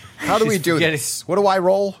 Right? How do we Just do forget this? What do I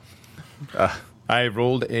roll? I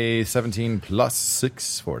rolled a 17 plus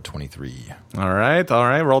 6 for 23. All right.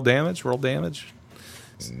 Roll damage.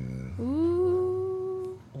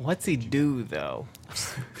 Ooh. What's he do though?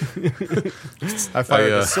 I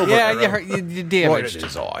fired a silver Yeah, arrow. you What damaged.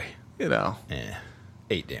 is I? You know,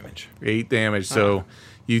 8 damage. 8 damage. So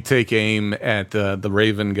you take aim at the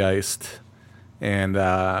Ravengeist,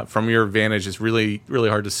 and from your vantage, it's really, really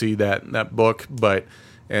hard to see that book. But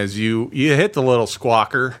as you hit the little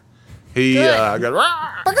squawker, he Good. goes,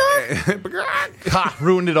 Ha!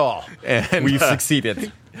 Ruined it all. and We've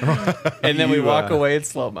succeeded. And then we You, walk away in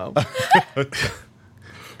slow mo.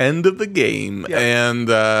 end of the game. And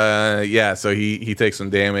so he takes some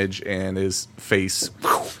damage, and his face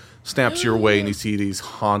snaps your way, and you see these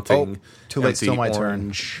haunting. Too late. empty Still my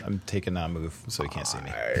orange. turn. I'm taking a move, so you can't see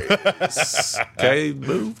me. Okay,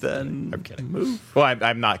 move then. I'm kidding. Move. Well,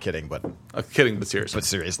 I'm not kidding, but Kidding, but seriously.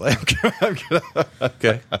 seriously, I'm gonna,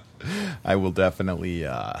 Okay. I will definitely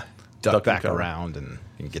duck and back cover. around and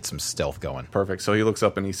get some stealth going. Perfect. So he looks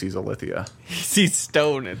up and he sees Alithia. He sees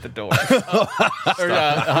Stone at the door. Or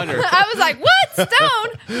Hunter. I was like, what?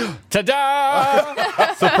 Stone?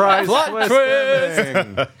 Ta-da! Surprise Plot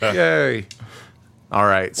twist! Yay! All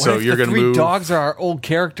right, so you're the gonna 3 move. dogs are our old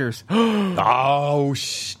characters. Oh,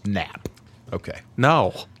 snap. Okay.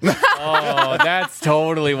 No, Oh, that's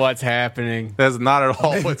totally what's happening. that's not at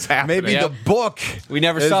all what's happening. Maybe Yep. the book. We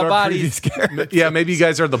never is saw our bodies. previous character. Yeah, maybe you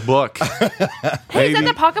guys are the book. Hey, is that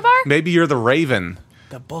the pocket bar? Maybe you're the Raven.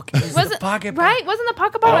 The book is Wasn't the pocket bar. right? Wasn't the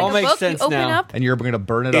pocket bar All like a makes book sense you open now. up? And you're going to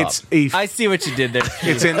burn it It's up. a. I see what you did there.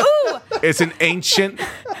 It's an ancient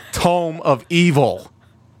tome of evil.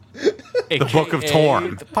 The Book of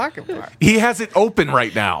Torm. The pocket bar. He has it open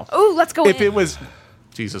right now. Ooh, let's go If in. it was,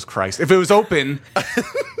 Jesus Christ, if it was open,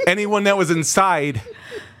 anyone that was inside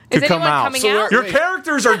could Is come anyone out. coming out? Your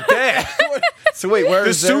characters are dead. So wait, where The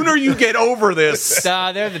is sooner you get over this,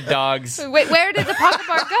 Nah, they're the dogs. Wait, where did the pocket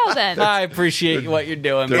bar go then? I appreciate what you're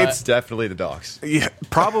doing, but It's definitely the dogs. yeah,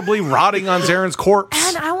 probably rotting on Zaren's corpse.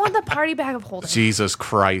 And I want the party bag of holding. Jesus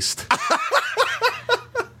Christ.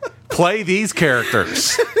 Play these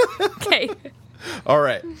characters. Okay. All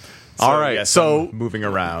right. All right, yes, so- I'm moving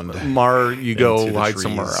around. Mar, you go Into the hide trees.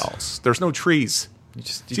 somewhere else. There's no trees. You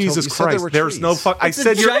Jesus said there Christ. were There's trees. no fuck. I It's a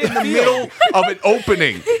said you're in giant the middle of an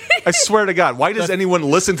opening. I swear to God. Why does anyone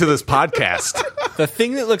listen to this podcast? the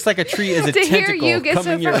thing that looks like a tree is a To hear tentacle you get so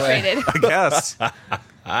coming your way. frustrated. I guess.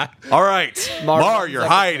 All right. Mar, you're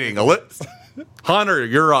hiding. Hunter,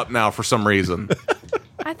 you're up now for some reason.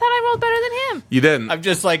 I thought I rolled better than him. You didn't. I'm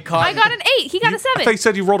just like caught. I got an 8. He got a I thought 7. you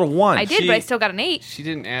said you rolled a 1. I did, but I still got an 8. She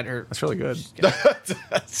didn't add her. That's really good.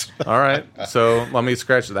 All right. So let me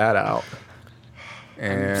scratch that out.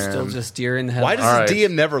 And Still just steering the hell. Why does All the right.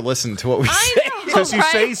 DM never listen to what we say? I know. because you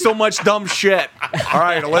right? say so much dumb shit. All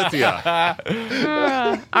right, Alithia.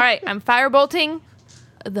 All right, I'm firebolting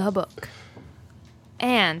the book.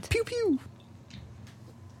 And Pew pew.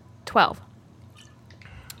 12.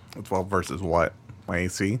 12 versus what? My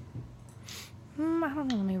AC? I don't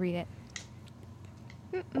know. Let me read it.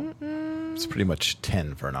 It's pretty much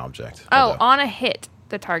 10 for an object. Oh, Although on a hit,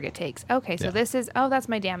 the target takes. Okay, so Yeah. this is... Oh, that's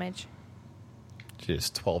my damage. She does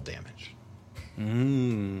 12 damage.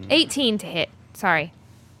 18 to hit. Sorry.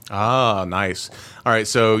 Ah, nice. All right,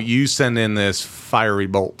 so you send in this fiery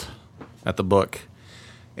bolt at the book,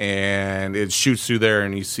 and it shoots through there,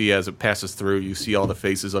 and you see as it passes through, you see all the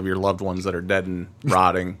faces of your loved ones that are dead and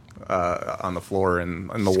rotting on the floor and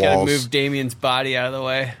the Just gotta walls. move Damien's body out of the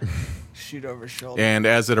way. Shoot over his shoulder. And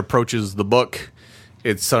as it approaches the book,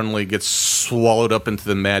 it suddenly gets swallowed up into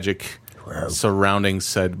the magic surrounding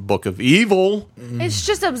said book of evil. It's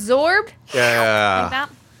just absorbed. Yeah. Like that.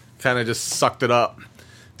 Kind of just sucked it up.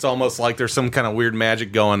 It's almost like there's some kind of weird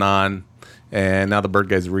magic going on, and now the bird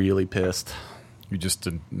guy's really pissed. You just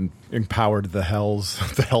empowered the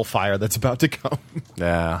hellfire that's about to come.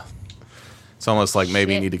 Yeah. It's almost like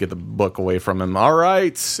maybe you Shit. need to get the book away from him. All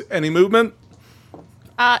right. Any movement?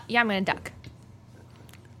 Yeah, I'm gonna duck.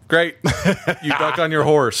 Great. You duck on your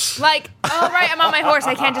horse. Like, oh right, I'm on my horse.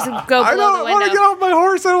 I can't just go I below the don't want to window. get off my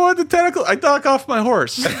horse. I don't want the tentacle. I duck off my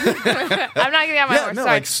horse. I'm not gonna get on my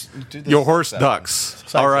horse. Sorry. Your horse ducks.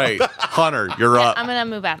 All right. Hunter, you're up. I'm gonna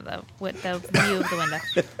move out of the view of the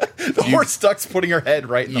window. The horse duck's putting her head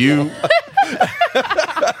right in the You.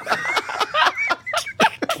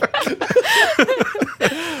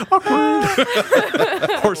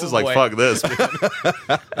 Horse is like, boy. fuck this.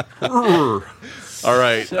 All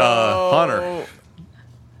right. Hunter.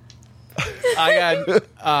 I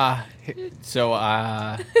got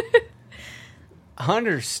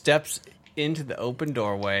Hunter steps into the open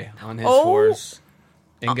doorway on his horse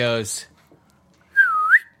and goes,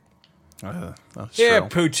 That's "Here,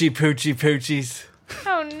 true. poochies,"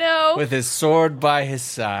 Oh no! with his sword by his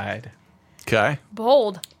side. Okay.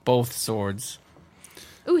 Bold. Both swords.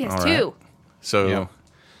 Ooh, he has All two. right. So Yep.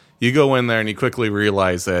 you go in there and you quickly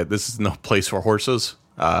realize that this is no place for horses.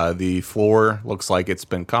 The floor looks like it's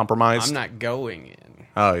been compromised. I'm not going in.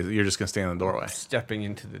 Oh, you're just going to stand in the doorway. Stepping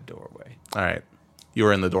into the doorway. All right. You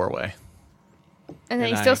were in the doorway. And then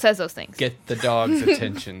And he still I says those things. Get the dog's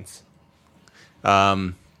attentions.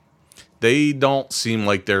 They don't seem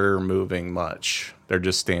like they're moving much. They're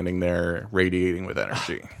just standing there radiating with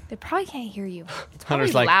energy. They probably can't hear you. It's probably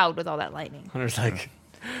Hunter's like- loud with all that lightning. Hunter's like,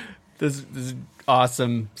 this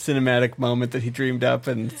awesome cinematic moment that he dreamed up,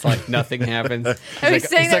 and it's like nothing happens. I was He's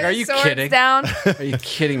sitting like, there, are you swords kidding? down. Are you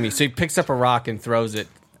kidding me? So he picks up a rock and throws it.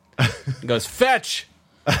 And goes, fetch!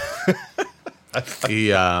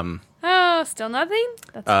 He, Oh, still nothing.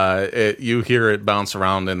 That's you hear it bounce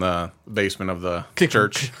around in the basement of the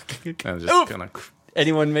church, and just kind of.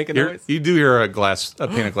 Anyone make a noise? You do hear a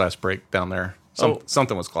pane of glass break down there.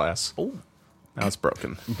 Something was glass. Oh. Now it's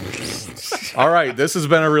broken. All right, this has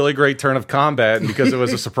been a really great turn of combat, and because it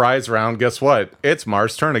was a surprise round, guess what? It's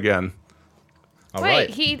Mars' turn again. All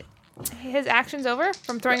wait. right. His action's over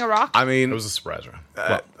from throwing a rock. I mean, It was a surprise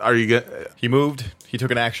round. are you going He moved. He took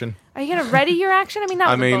an action. Are you gonna ready your action? I mean, that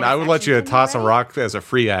was I a mean, bonus I would let action. you Can toss a ready? rock as a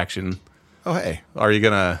free action. Oh, hey. Are you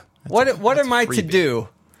gonna What am I to freebie. do?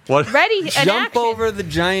 what? Ready an Jump action. over the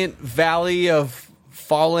giant valley of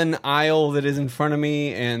fallen isle that is in front of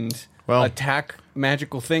me and Well- attack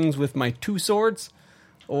magical things with my two swords?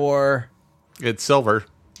 Or It's silver.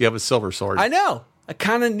 You have a silver sword. I know. I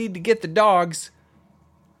kind of need to get the dogs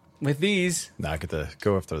with these. Nah, get the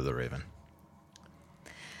go after the raven.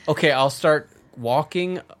 Okay, I'll start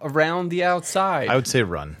walking around the outside. I would say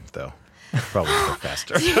run, though. Probably go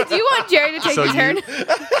faster. Do you want Jerry to take So the turn?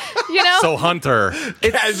 You know, So Hunter,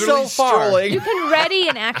 it's so far. you can ready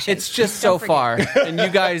an action. It's just so Don't far, and you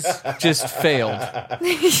guys just failed.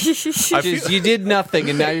 You did nothing,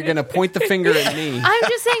 and now you're going to point the finger at me. I'm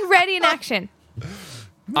just saying, ready an action.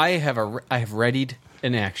 I have readied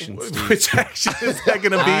an action. Steve. which action is that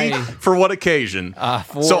going to be? For what occasion?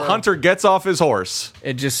 For- So Hunter gets off his horse,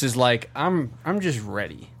 It just is like I'm just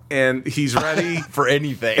ready. and he's ready, For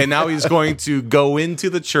anything. and now he's going to go into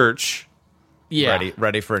the church. Yeah,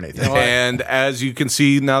 ready for anything. know what? And as you can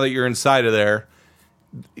see, now that you're inside of there,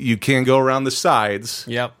 you can go around the sides,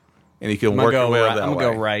 Yep. and you can I'm work gonna your way go over right. that I'm way.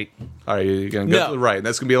 gonna go right. All right, you're going to go No. to the right. And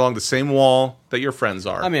that's going to be along the same wall that your friends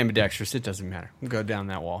are. I'm ambidextrous. It doesn't matter. Go down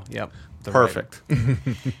that wall. Yep. The right. Perfect.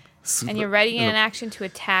 And you're ready in an action to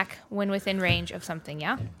attack when within range of something,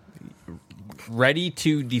 yeah? Ready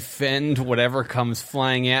to defend whatever comes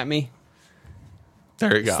flying at me.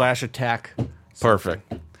 There you go. Slash attack.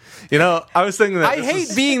 Perfect. You know, I was thinking that I this hate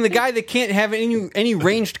is- being the guy that can't have any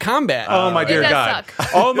ranged combat. Oh my dear does God!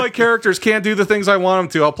 suck. All my characters can't do the things I want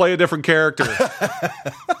them to. I'll play a different character.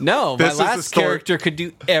 No, This my is the last story. character could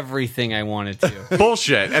do everything I wanted to.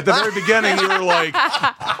 Bullshit. At the very beginning, you were like,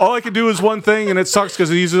 "All I can do is one thing, and it sucks because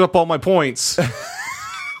it uses up all my points."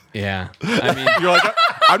 Yeah. I mean, You're like,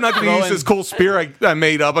 "I'm not going to use Throwing- this cool spear I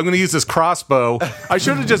made up. I'm going to use this crossbow. I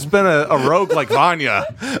should have just been a rogue like Vanya."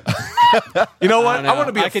 You know what? I don't know. I want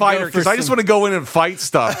to be I a could fighter go for because I just some- want to go in and fight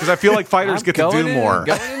stuff because I feel like fighters get to do more.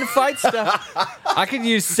 Going in to fight stuff. I could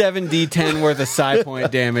use 7d10 worth of side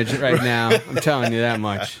point damage right now. I'm telling you that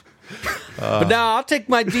much. But now I'll take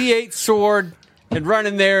my d8 sword and run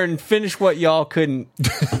in there and finish what y'all couldn't.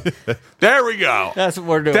 There we go. That's what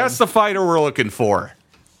we're doing. That's the fighter we're looking for.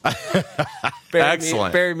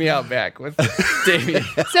 Excellent. Bury me out back with Damien.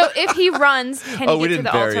 So if he runs, can Oh, he we get to didn't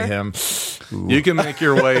the bury altar? him. You can make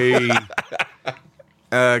your way,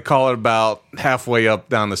 call it about halfway up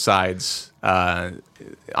down the sides. On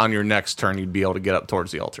your next turn, you'd be able to get up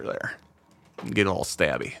towards the altar there. Get all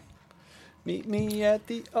stabby. Meet me at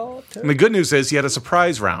the altar. And the good news is he had a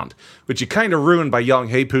surprise round, which you kind of ruined by yelling,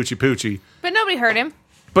 "Hey, Poochie Poochie," But nobody heard him.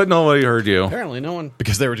 but nobody heard you. Apparently, no one.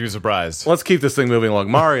 Because they were too surprised. Let's keep this thing moving along.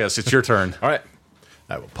 Marius, it's your turn. All right.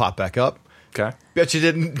 I will pop back up. Okay. Bet you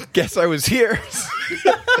didn't guess I was here.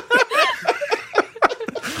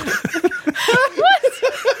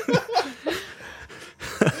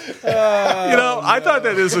 You know, I thought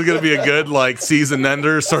that this was going to be a good, like, season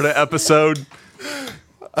ender sort of episode.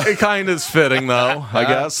 It kind of is fitting, though, I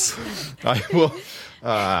guess. I will.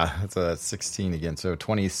 That's a 16 again, so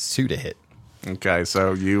 22 to hit. Okay,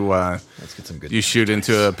 so you Let's get some good. you shoot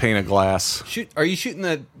into a pane of glass. Are you shooting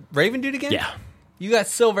the Raven dude again? Yeah. You got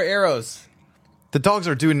silver arrows. The dogs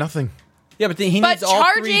are doing nothing. Yeah, but then he But needs all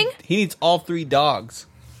charging? three. He needs all 3 dogs.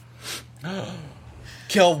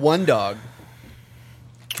 Kill 1 dog.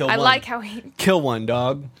 Kill I one. like how he. Kill 1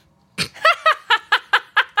 dog.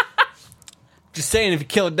 Just saying, if you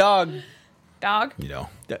kill a dog, Dog. You know,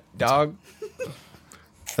 dog.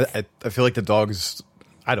 I feel like the dogs.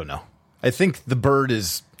 I don't know. I think the bird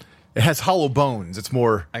is. It has hollow bones. It's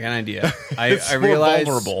more. I got an idea. It's I more realize.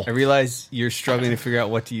 vulnerable. I realize you're struggling to figure out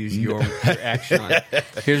what to use your action on.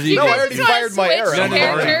 Here's the You No, I guys already just wanna fired my switch arrow.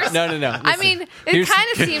 characters? No. I mean, it Here's- kind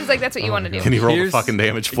of seems like that's what you want to do. Can you roll the Here's- fucking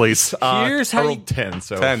damage, please? Here's I how rolled 10,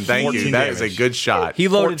 so 10, thank 14 you. That is a damage. good shot. he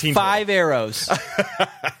loaded 14 5 arrows.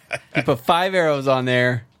 He put 5 arrows on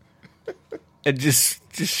there and just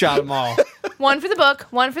shot them all. One for the book,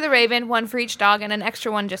 one for the Raven, one for each dog, and an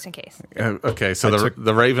extra one just in case. Okay, so took-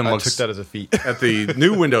 the Raven I looks took that as a feat. at the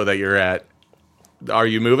new window that you're at. Are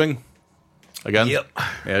you moving? Again? Yep.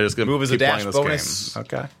 Yeah, just gonna Move as a keep dash playing this bonus. game.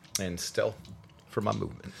 Okay. And stealth for my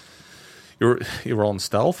movement. You're rolling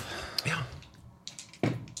stealth? Yeah.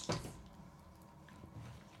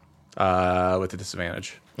 With a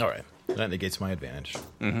disadvantage. All right. That negates my advantage.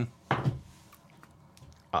 Mm-hmm.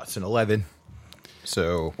 It's an 11.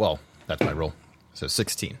 So, well, that's my roll. So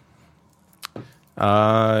 16.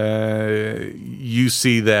 You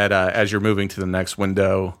see that as you're moving to the next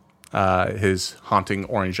window, his haunting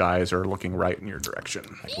orange eyes are looking right in your direction.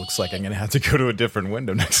 Looks like I'm going to have to go to a different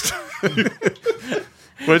window next time.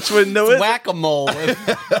 Which window is it? Whack-a-mole.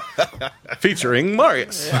 Featuring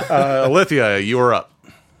Marius. Alithia, you are up.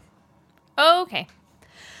 Okay.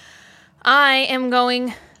 I am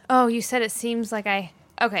going. Oh, you said it seems like I.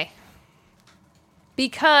 Okay.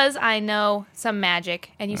 Because I know some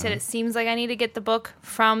magic, and you said it seems like I need to get the book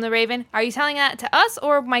from the Raven. Are you telling that to us,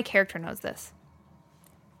 or my character knows this?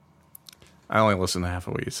 I only listened to half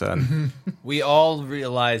of what you said. We all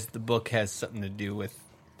realize the book has something to do with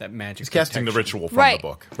that magic. He's casting the protection. ritual from Right. the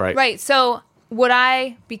book. Right. Right. So, would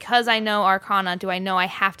I, because I know Arcana, do I know I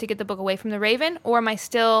have to get the book away from the Raven, or am I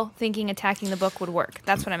still thinking attacking the book would work?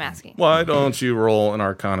 That's what I'm asking. Why don't you roll an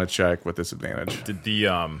Arcana check with disadvantage? Did the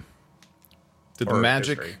Or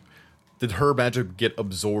magic history. did her magic get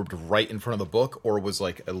absorbed right in front of the book, or was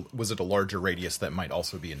was it a larger radius that might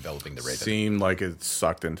also be enveloping the raven? Seemed like it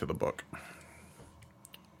sucked into the book.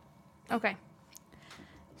 Okay.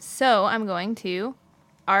 So, I'm going to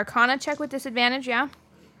Arcana check with disadvantage, yeah?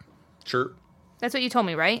 Sure. That's what you told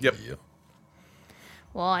me, right? Yep. Yeah.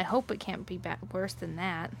 Well, I hope it can't be worse than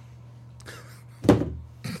that.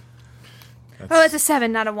 Oh, it's a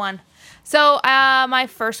 7, not a 1. So, my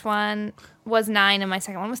first one was 9, and my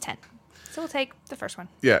second one was 10. So we'll take the first one.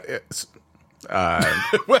 Yeah. It's, I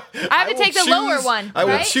have to take the lower one, I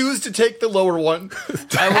will right? choose to take the lower one. That's,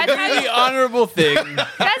 The honorable thing.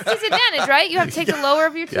 that's disadvantage, right? You have to take the lower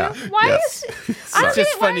of your two? Yeah. Why Yes. is... I don't It's get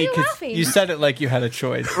just it. Why are funny you because laughing? you said it like you had a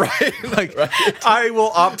choice. I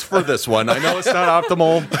will opt for this one. I know it's not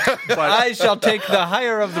optimal, but I shall take the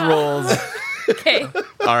higher of the rolls. Okay.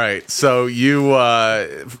 all right. So you,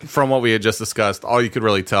 from what we had just discussed, all you could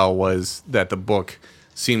really tell was that the book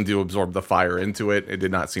seemed to absorb the fire into it. It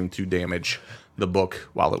did not seem to damage the book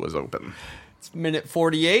while it was open. It's minute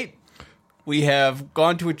 48. We have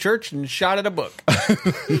gone to a church and shot at a book.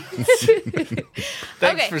 Thanks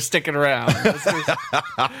Okay. for sticking around.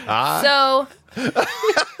 So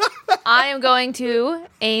I am going to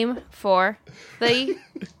aim for the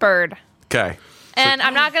bird. Okay. And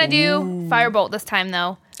I'm not going to do Firebolt this time,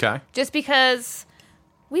 though. Okay. Just because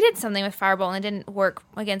we did something with Firebolt and it didn't work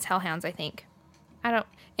against Hellhounds, I think.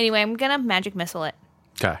 Anyway, I'm going to Magic Missile it.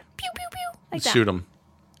 Okay. Pew, pew, pew. Like that. Shoot them.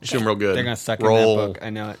 Shoot them real good. They're gonna suck roll, in that book. I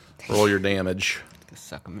know it. Roll your damage. Gonna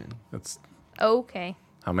suck them in. That's Okay.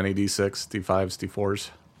 how many D6, D5s, D4s,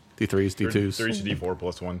 D3s, D2s. 3 D4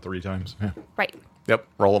 plus 1 3 times. Yeah. Right. Yep.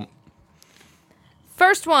 Roll them.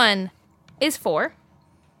 First one is 4.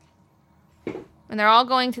 And they're all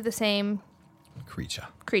going to the same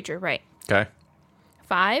creature, right? Okay.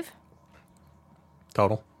 5.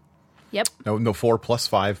 Total. Yep. No, 4 plus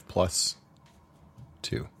 5 plus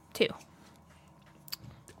 2. 2.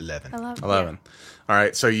 11. 11. All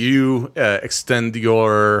right. So you extend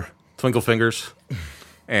your twinkle fingers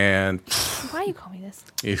and Why you call me this?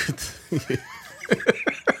 you,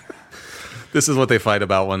 this is what they fight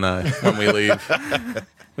about when we leave.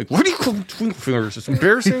 Like, what do you call twinkle fingers? It's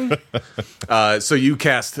embarrassing. So you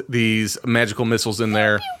cast these magical missiles in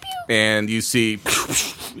there, and you see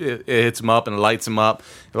it hits them up and lights them up.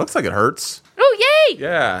 It looks like it hurts. Oh, yay!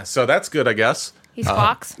 Yeah, so that's good, I guess. He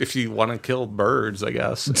squawks. If you want to kill birds, I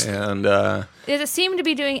guess. And Does it seem to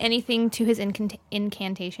be doing anything to his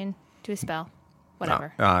incantation, to his spell?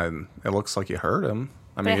 Whatever. it looks like you hurt him.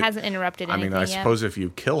 I But mean, it hasn't interrupted I anything mean, I yet. suppose if you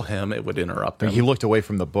kill him, it would interrupt him. He looked away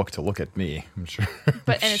from the book to look at me. I'm sure. And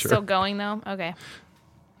it's still going, though? Okay.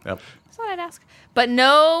 Yep. That's what I'd ask. But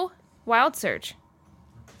no wild search.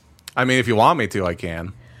 I mean, if you want me to, I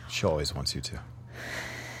can. She always wants you to.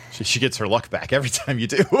 She gets her luck back every time you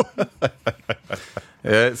do.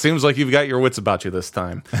 It seems like you've got your wits about you this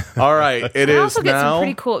time. All right, it I is also get some now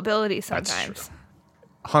pretty cool abilities sometimes.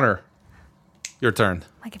 Hunter. Your turn.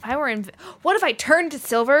 Like if I were in... What if I turned to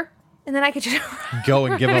Silver and then I could just... Go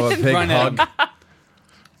and give him a big Run hug. at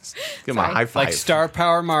Give him a Sorry. high five. Like Star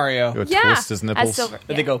Power Mario. Go Yeah. twist his nipples. As Silver.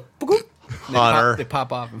 But Yeah. they go, boop, Hunter. they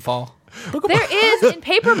pop off and fall. There is, in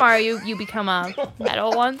Paper Mario, you become a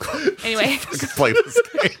metal one. Anyway. Play this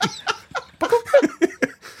game.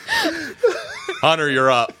 Hunter,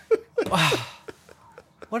 you're up.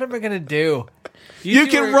 What am I gonna do? You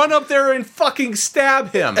two can are- run up there and fucking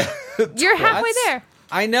stab him. You're halfway there.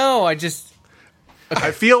 I know. I just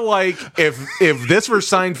I feel like if this were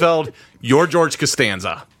Seinfeld, you're George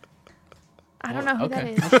Costanza. I don't know who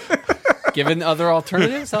Okay. that is. given other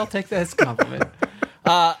alternatives, I'll take that as a compliment.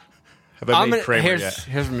 Have I made Kramer here's yet?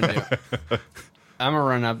 what I'm gonna do. I'm gonna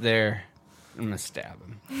run up there. I'm gonna stab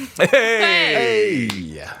him. Hey.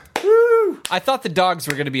 Yeah. I thought the dogs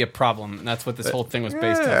were gonna be a problem, and that's what this whole thing was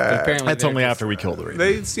based on. But apparently, That's they're only just- after we killed the raven.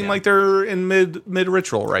 They seem like they're in mid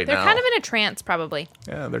ritual right They're now. kind of in a trance, probably.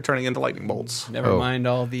 Yeah, they're turning into lightning bolts. Never Oh. mind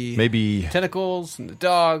all the Maybe tentacles and the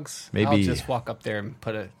dogs. I'll Maybe- just walk up there and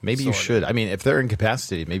put a. maybe you sword should. in. I mean, if they're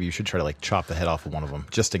incapacitated, maybe you should try to like chop the head off of one of them,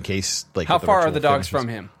 just in case. Like, How if far are ritual the dogs finishes. from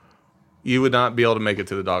him? You would not be able to make it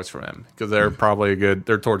to the dogs from him because they're probably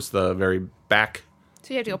they're towards the very back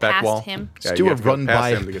So you have to go back past wall. him. Yeah, Let's you do a have to go run past by,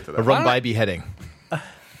 him to get to a that. run by beheading.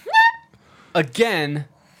 Again,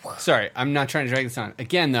 sorry, I'm not trying to drag this on.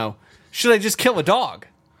 Again, though, should I just kill a dog?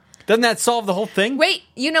 Doesn't that solve the whole thing? Wait,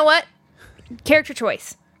 you know what? Character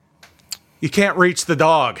choice. You can't reach the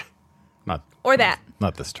dog. Not Or that.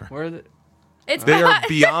 this turn. Where are the? It's They are not.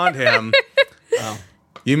 beyond him.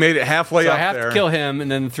 You made it halfway So up I have there. to kill him,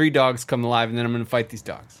 and then the 3 dogs come alive, and then I'm going to fight these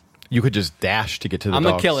dogs. You could just dash to get to the I'm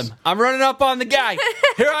dogs. going to kill him. I'm running up on the guy.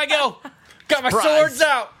 Here I go. Got my swords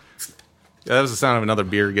out. Yeah, that was the sound of another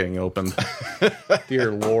beer getting opened.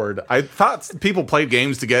 Dear Lord. I thought people played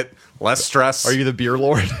games to get less stress. Are you the beer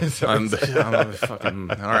lord? I'm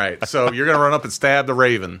fucking, all right. So you're going to run up and stab the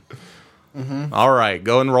raven. Mm-hmm. All right.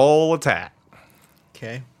 Go and roll attack.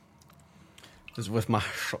 Okay. This is with my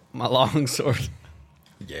long sword.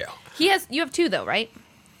 yeah. You have 2 though, right?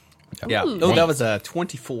 Yeah. Ooh. Oh, that was a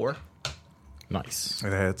 24. Nice. It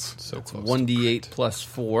hits. So close. 1d8 plus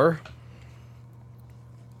 4.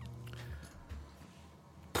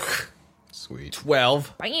 Sweet.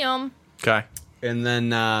 12. Bam. Okay. And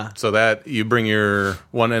then So that you bring your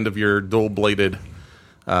one end of your dual bladed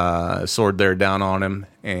sword there down on him,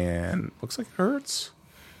 and looks like it hurts.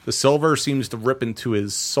 The silver seems to rip into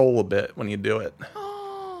his soul a bit when you do it.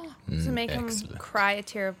 To make him excellent. cry a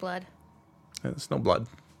tear of blood. It's no blood.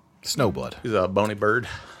 Snowblood. He's a bony bird.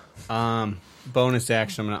 bonus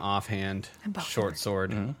action, I'm going to offhand About short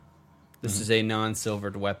sword. This is a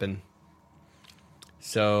non-silvered weapon.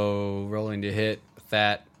 So rolling to hit,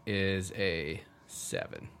 that is a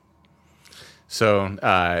 7. So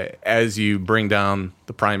as you bring down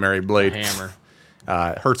the primary blade, Hammer.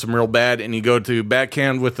 It hurts him real bad, and you go to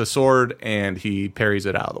backhand with the sword, and he parries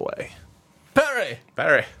it out of the way. Parry.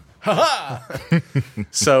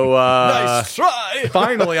 So, Nice try.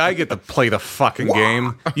 finally, I get to play the fucking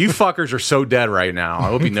game. You fuckers are so dead right now. I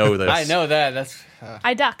hope you know this. I know that. That's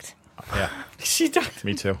I ducked. Yeah, she ducked.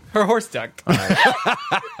 me too. Her horse ducked. All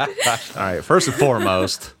right, first and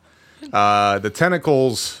foremost, the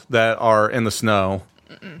tentacles that are in the snow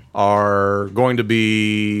are going to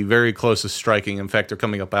be very close to striking. In fact, they're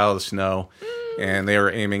coming up out of the snow, and they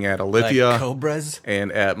are aiming at Alithia Like cobras.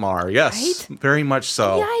 and at Mar. Yes, Right? very much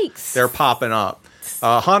so. Yikes. They're popping up.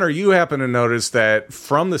 Hunter, you happen to notice that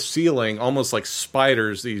from the ceiling, almost like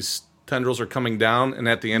spiders, these tendrils are coming down, and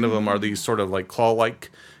at the end of them are these sort of like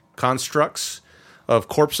claw-like constructs of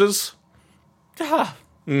corpses.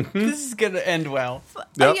 This is gonna end well.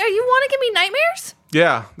 Yep. Are you want to give me nightmares?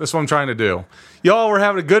 Yeah, that's what I'm trying to do. Y'all were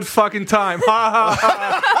having a good fucking time. Ha ha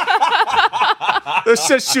ha. Let's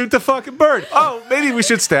just shoot the fucking bird. Oh, maybe we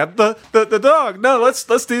should stab the dog. No, let's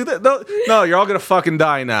do that. No, you're all gonna fucking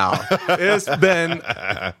die now. It's been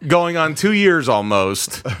going on 2 years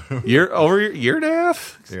almost. Year and a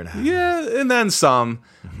half? Year and a half. Yeah, and then some.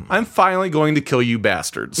 I'm finally going to kill you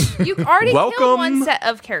bastards. You already killed Welcome. one set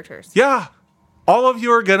of characters. Yeah. All of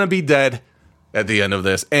you are gonna be dead at the end of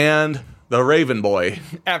this. And the Raven Boy.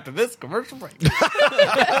 After this commercial break,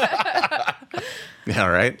 Yeah,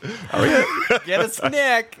 right. get a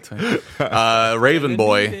snack. Raven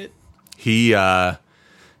Boy. Need it.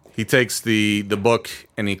 He takes the book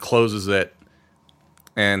and he closes it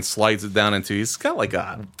and slides it down into. He's got like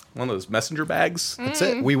one of those messenger bags. That's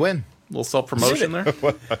it. We win. Little self promotion there.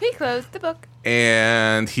 He closed the book.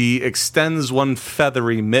 And he extends one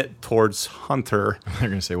feathery mitt towards Hunter. They're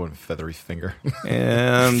gonna say one feathery finger.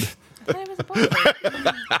 And I thought it was a book.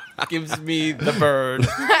 Gives me the bird.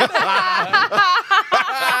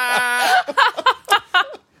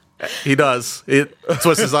 he does. It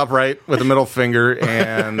twists upright with the middle finger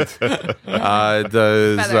and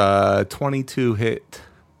does 22 hit.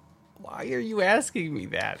 Why are you asking me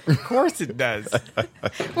that? Of course it does.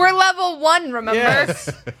 We're level 1, remember? Yes.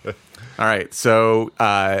 All right, so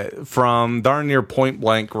from darn near point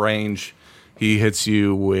blank range, he hits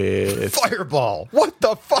you with Fireball. What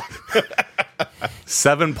the fuck?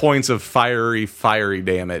 7 points of fiery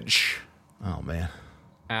damage. Oh man.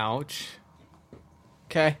 Ouch.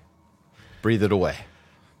 Okay. Breathe it away.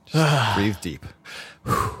 Just breathe deep.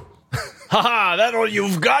 Haha, that all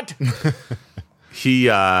you've got? He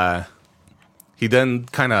then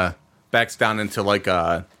kind of backs down into like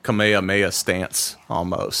a Kamehameha stance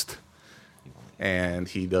almost, and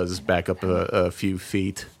he does back up a few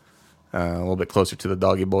feet, a little bit closer to the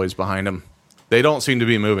doggy boys behind him. They don't seem to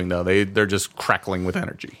be moving though. They're just crackling with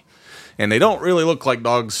energy, and they don't really look like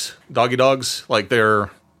doggy dogs. Like they're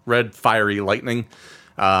red fiery lightning.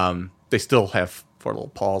 They still have 4 little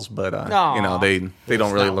paws, but you know they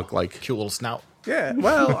don't really look like. Cute little snout. Yeah,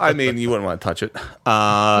 well, I mean, you wouldn't want to touch it.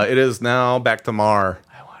 It is now back to Mar.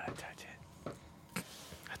 I want to touch it.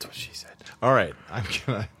 That's what she said. All right, I'm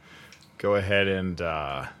gonna go ahead and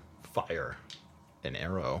fire an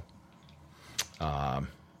arrow.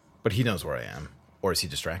 But he knows where I am, or is he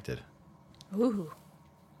distracted? Ooh.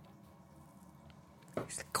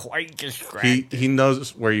 He's quite distracted. He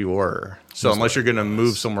knows where you were. So unless you're going to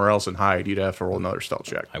move somewhere else and hide, you'd have to roll another stealth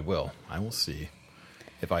check. I will. I will see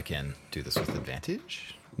if I can do this with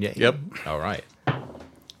advantage. Yeah. Yep. All right.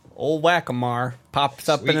 Old Whack-A-Mar pops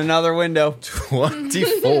up in another window.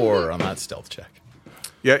 24 on that stealth check.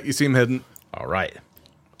 Yeah, you see him hidden. All right.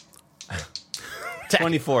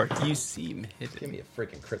 24. You seem Give hidden. me a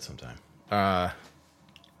freaking crit sometime. That's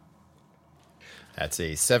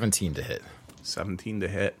a 17 to hit. 17 to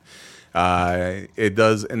hit. It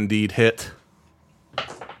does indeed hit.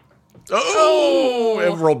 Oh!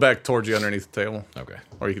 It rolled back towards you underneath the table. Okay.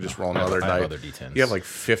 Or you could just roll another I have die. other D10s. You have like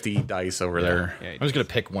 50 dice over there. Yeah, I'm just going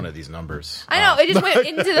to pick one of these numbers. I know, it just went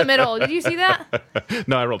into the middle. Did you see that?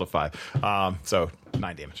 No, I rolled a 5. So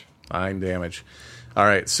 9 damage. 9 damage. All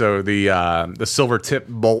right, so the silver tip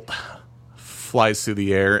bolt flies through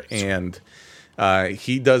the air, and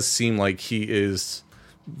he does seem like he is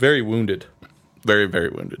very wounded. Very, very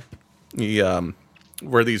wounded. He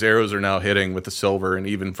where these arrows are now hitting with the silver, and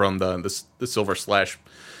even from the silver slash,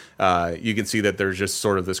 you can see that there's just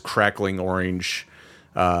sort of this crackling orange,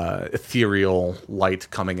 ethereal light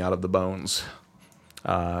coming out of the bones.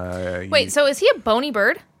 Wait, so is he a bony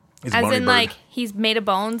bird? He's a As bony in, bird. like, he's made of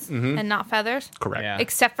bones and not feathers? Correct. Yeah.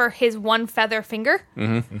 Except for his one feather finger?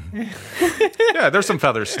 Yeah, there's some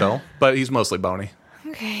feathers still, but he's mostly bony.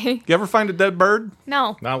 Okay. You ever find a dead bird?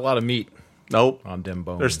 No. Not a lot of meat. Nope. on dim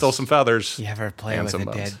bones. There's still some feathers. You ever play And with a some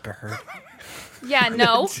bones. dead bird? Yeah,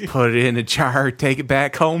 no. Put it in a jar, take it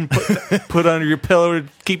back home, put it under your pillow to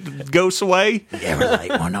keep the ghosts away. You ever light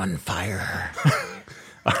one on fire?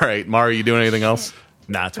 All right, Mara, you doing anything else?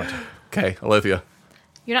 Nah, it's my turn. Okay, Alethea.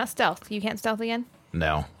 You're not stealth. You can't stealth again?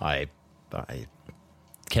 No, I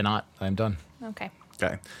cannot. I'm done. Okay.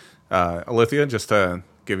 Okay. Alethea, just to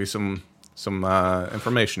give you some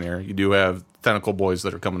information here, you do have tentacle boys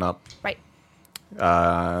that are coming up. Right. There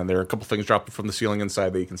are a couple things dropping from the ceiling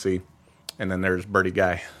inside that you can see. And then there's Birdie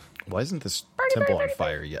Guy. Why isn't this Birdie, temple birdie, on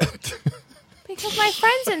fire yet? Because my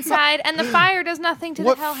friend's inside and the fire does nothing to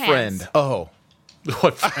What the hell friend? hands. Oh,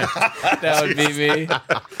 What friend? That would be me.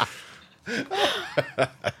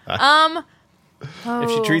 If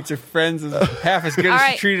she treats her friends as half as good All as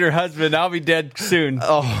right. she treated her husband, I'll be dead soon.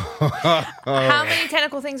 How many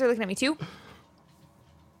tentacle things are looking at me? 2?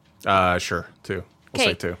 Sure, 2. We'll Okay.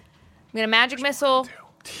 say 2. I'm going to magic missile.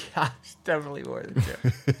 It's definitely more than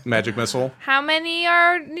two. Magic missile. How many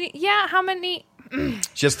are... Yeah, how many...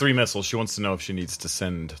 she has 3 missiles. She wants to know if she needs to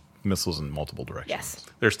send missiles in multiple directions. Yes.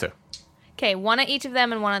 There's 2. Okay, 1 at each of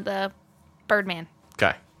them and 1 at the Birdman.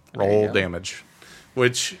 Okay. you Roll go. damage.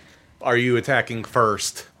 Which are you attacking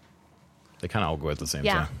first? They kind of all go at the same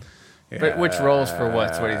Yeah. time. But which rolls for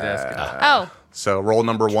what's what he's asking. Oh, So roll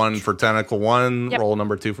number 1 for tentacle 1, Yep. roll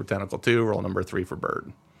number 2 for tentacle 2, roll number 3 for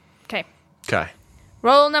bird. okay. Okay.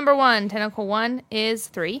 Roll number 1, tentacle 1 is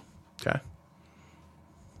 3. Okay.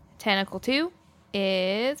 Tentacle 2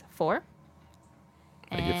 is 4.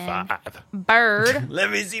 I get And 5. bird Let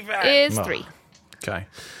me see five. is 3. Okay.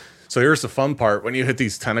 So here's the fun part. When you hit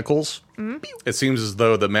these tentacles, it seems as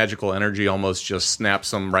though the magical energy almost just snaps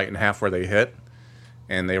them right in half where they hit,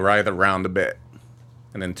 and they writhe around a bit.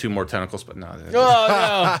 And then 2 more tentacles, but no.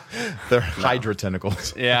 Oh They're Hydra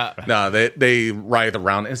tentacles. no! Yeah, No, they writhe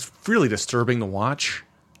around. It's really disturbing to watch.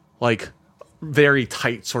 Like, very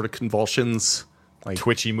tight sort of convulsions. Like,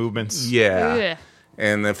 Twitchy movements. yeah. Ugh.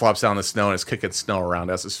 And then flops down the snow and it's kicking snow around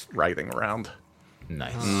as it's writhing around.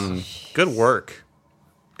 Nice. Good work.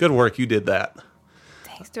 Good work. You did that.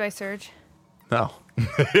 Thanks. Do I surge? No.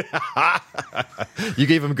 You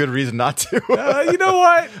gave him a good reason not to. You know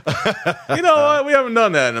what? We haven't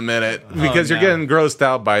done that in a minute because you're no. getting grossed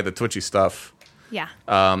out by the twitchy stuff. Yeah.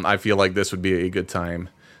 I feel like this would be a good time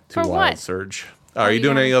to For wild what? surge. Are you you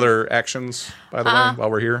doing any having- other actions, by the way, while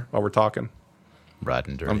we're here, while we're talking?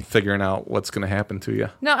 Riding dirty. I'm figuring out what's going to happen to you.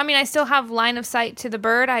 No, I mean, I still have line of sight to the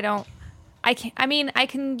bird. I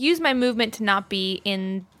can use my movement to not be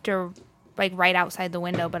right outside the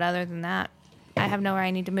window, but other than that, I have nowhere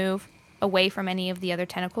I need to move away from any of the other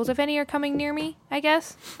tentacles. If any are coming near me, I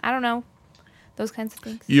guess. I don't know. Those kinds of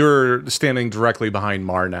things. You're standing directly behind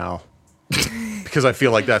Mar now because I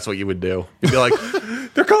feel like that's what you would do. You'd be like,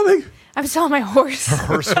 they're coming. I'm still on my horse. Her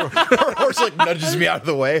horse like nudges me out of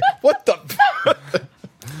the way. What the?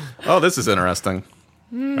 Oh, this is interesting.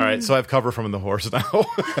 All right, so I have cover from the horse now.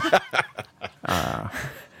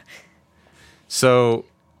 So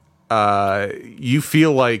you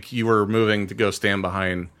feel like you were moving to go stand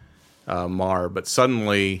behind Mar, but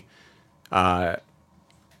suddenly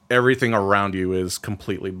everything around you is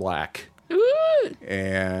completely black.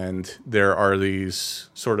 And there are these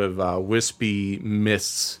sort of wispy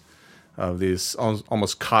mists of these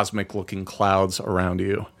almost cosmic looking clouds around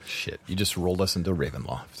you. Shit, you just rolled us into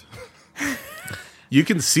Ravenloft. You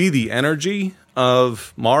can see the energy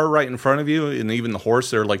of Mar right in front of you, and even the horse.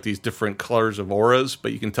 They're like these different colors of auras,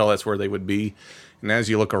 but you can tell that's where they would be. And as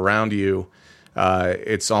you look around you,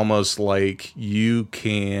 it's almost like you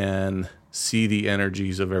can see the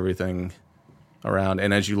energies of everything around.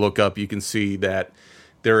 And as you look up, you can see that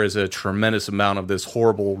there is a tremendous amount of this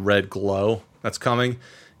horrible red glow that's coming.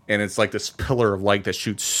 And it's like this pillar of light that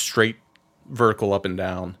shoots straight vertical up and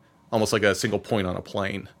down, almost like a single point on a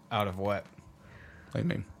plane. Out of what? I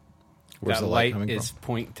mean, Where's That the light light coming is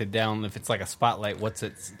point to down. If it's like a spotlight, what's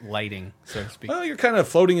its lighting, so to speak? well, you're kind of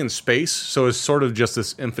floating in space, so it's sort of just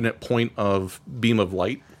this infinite point of beam of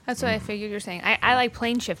light. That's what I figured you're saying. I like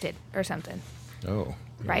plane shifted or something, Oh,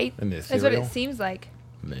 right? In the That's what ethereal? it seems like.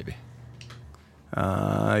 maybe.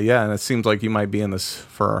 Yeah, and it seems like you might be in this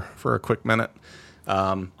for a quick minute.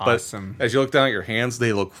 Awesome. But as you look down at your hands,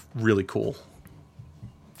 they look really cool.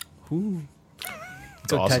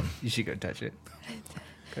 It's awesome. You should go touch it.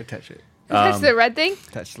 Go touch it. That's the red thing?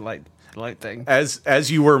 Touch the light thing.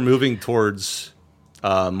 As you were moving towards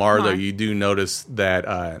Mar, though, Mar. you do notice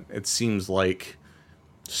that it seems like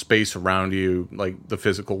space around you, like the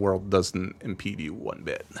physical world, doesn't impede you one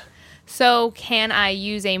bit. So can I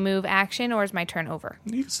use a move action or is my turn over?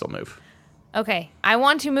 You can still move. Okay. I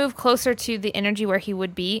want to move closer to the energy where he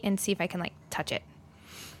would be and see if I can touch it.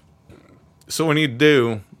 So when you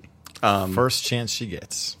do, First chance she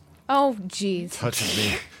gets. Oh, jeez. Touches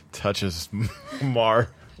me. Touches Mar.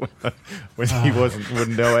 When he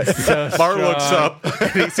wouldn't know it. Mar looks up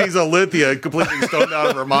and he sees Alithia completely stoned out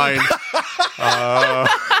of her mind.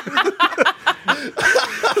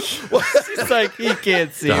 It's like he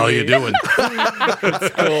can't see. The hell are you doing?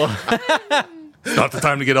 Cool. It's not the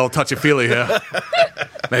time to get all touchy-feely here.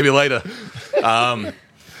 Maybe later.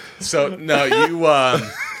 So, no,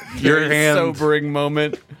 your hand... Sobering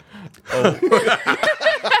moment. Oh,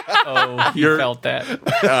 you felt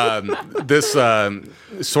that. This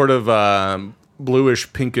sort of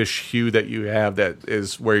bluish, pinkish hue that you have that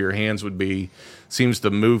is where your hands would be seems to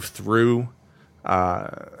move through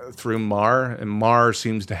Mar, and Mar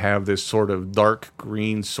seems to have this sort of dark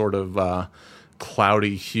green, sort of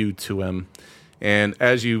cloudy hue to him. And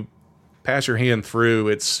as you pass your hand through,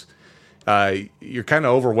 it's you're kind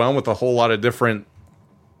of overwhelmed with a whole lot of different.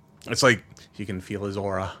 It's like you can feel his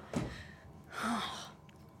aura,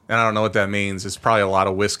 and I don't know what that means. It's probably a lot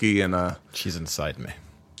of whiskey and She's inside me.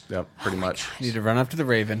 yeah, pretty much. You need to run up to the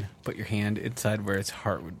raven, put your hand inside where its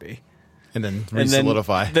heart would be. And then And then,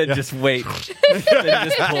 re-solidify. then just wait. Then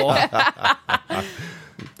just pull.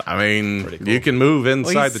 I mean, Pretty cool. you can move Well,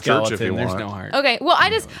 inside he's the church if skeleton, you There's want. no heart. Okay, well, I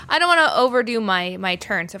don't want to overdo my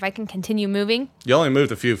turn, so if I can continue moving. You only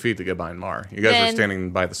moved a few feet to get behind Mar. You guys are Then- standing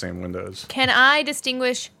by the same windows. Can I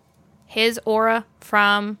distinguish his aura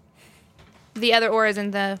from the other auras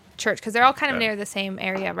in the church? Because they're all kind of near the same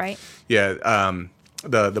area, right? Yeah,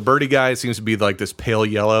 the birdie guy seems to be like this pale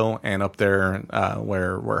yellow, and up there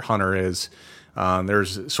where Hunter is,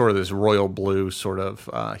 there's sort of this royal blue sort of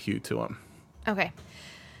hue to him. Okay.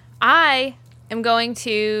 I am going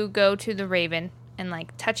to go to the raven and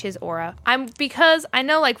like touch his aura. Because I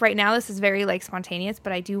know like right now this is very like spontaneous,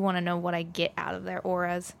 but I do want to know what I get out of their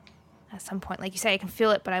auras at some point. Like you say, I can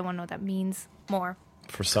feel it, but I want to know what that means more.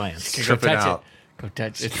 For science. Go Tripping touch out. it. Go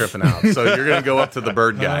touch it. Tripping out. So you're going to go up to the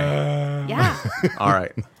bird guy. Yeah. All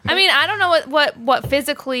right. I mean, I don't know what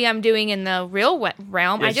physically I'm doing in the real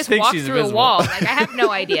realm. Yeah, I just think walked she's through invisible. a wall. Like I have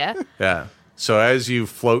no idea. Yeah. So as you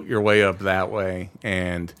float your way up that way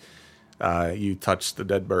and you touch the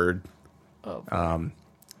dead bird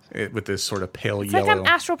with this sort of pale It's yellow, like I'm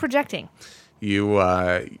astral projecting.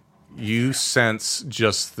 you sense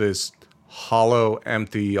just this hollow,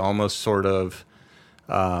 empty, almost sort of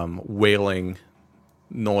wailing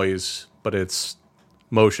noise, but it's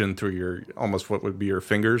motion through your almost what would be your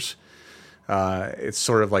fingers. It's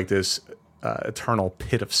sort of like this eternal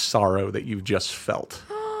pit of sorrow that you've just felt.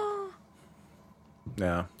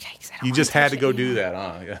 Yeah. Yikes, I don't You wanna just had touch to it go yet. do that,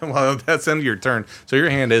 huh? Yeah. Well, that's the end of your turn. So your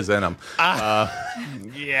hand is in them.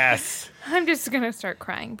 Yes. I'm just gonna start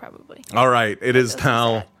crying probably. All right. It is feels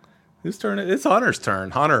now. sad. Whose turn? It's Hunter's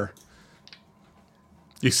turn. Hunter.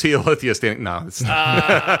 You see Alithia standing. No, it's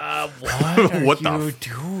what the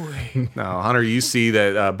doing? No, Hunter, you see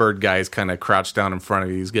that bird guy is kind of crouched down in front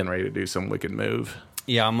of you. He's getting ready to do some wicked move.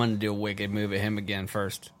 Yeah, I'm gonna do a wicked move at him again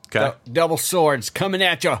first. Okay. Double swords coming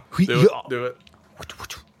at you. Do it. Do it.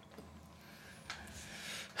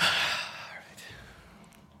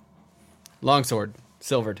 Longsword,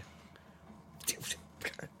 silvered.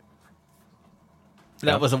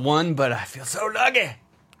 That was a 1, but I feel so lucky. Okay.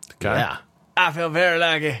 Yeah. I feel very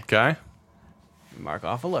lucky. Okay. Mark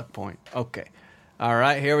off a luck point. Okay. All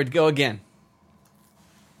right, here we go again.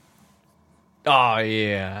 Oh,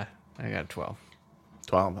 yeah. I got 12.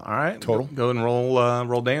 12. All right. Total. Go and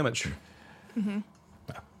roll damage.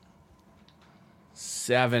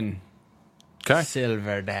 7 Okay.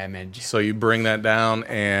 silver damage. So you bring that down,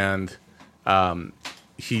 and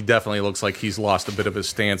he definitely looks like he's lost a bit of his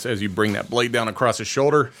stance as you bring that blade down across his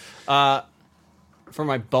shoulder. For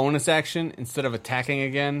my bonus action, instead of attacking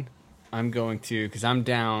again, I'm going to, because I'm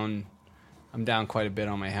down quite a bit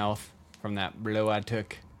on my health from that blow I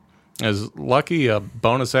took. Is Lucky a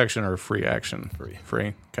bonus action or a free action? Free.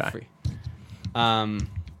 Free. Okay. Free.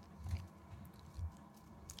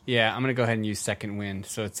 Yeah, I'm going to go ahead and use Second Wind.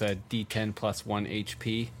 So it's a D10 plus 1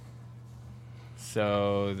 HP.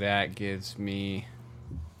 So that gives me...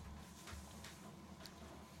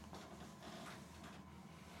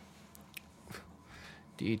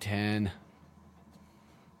 D10.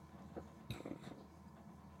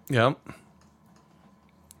 Yep.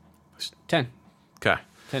 10. Okay.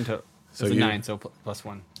 10 total. So So it's a you- 9, so plus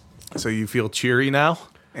 1. So you feel cheery now,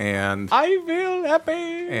 and I feel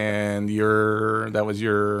happy. that was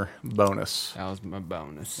your bonus. That was my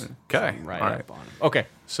bonus. Okay. So right All up right. on him. Okay.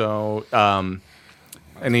 So,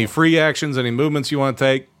 any free actions, any movements you want to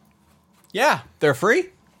take? Yeah, they're free.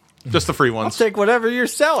 Just the free I'll ones. take whatever you're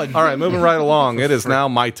selling. All right, moving right along. It is now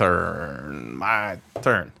my turn.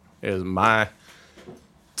 It is my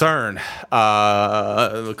turn.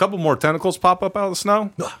 A couple more tentacles pop up out of the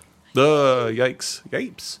snow. Yikes.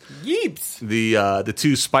 Yapes. Yeeps. The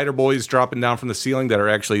two spider boys dropping down from the ceiling that are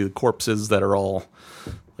actually the corpses that are all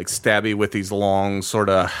like stabby with these long sort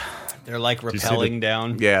of... They're like rappelling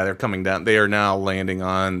down. Yeah, they're coming down. They are now landing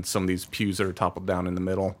on some of these pews that are toppled down in the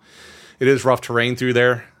middle. It is rough terrain through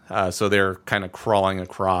there, so they're kind of crawling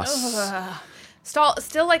across.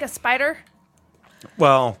 Still like a spider.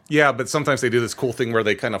 Well, yeah, but sometimes they do this cool thing where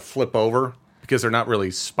they kind of flip over because they're not really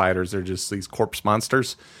spiders. They're just these corpse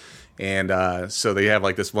monsters. And so they have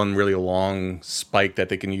like this one really long spike that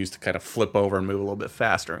they can use to kind of flip over and move a little bit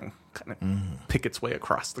faster and kind of pick its way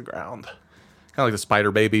across the ground. Kind of like the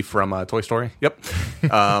spider baby from Toy Story. Yep.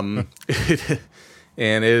 And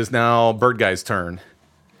it is now Bird Guy's turn.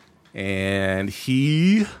 And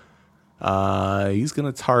he's going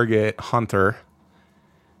to target Hunter.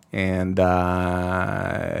 And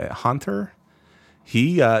Hunter,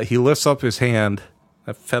 he lifts up his hand,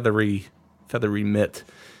 a feathery mitt,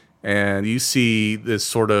 and you see this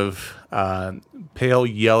sort of pale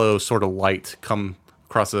yellow sort of light come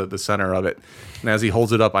across the center of it. And as he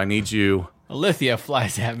holds it up, I need you Alithia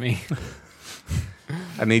flies at me.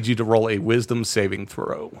 to roll a wisdom saving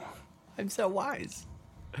throw. I'm so wise.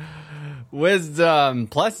 Wisdom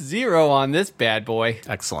 +0 on this bad boy.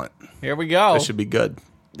 Excellent. Here we go. This should be good.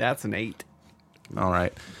 That's an 8. All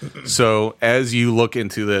right. So as you look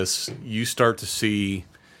into this, you start to see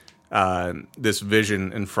this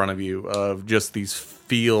vision in front of you of just these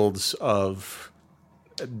fields of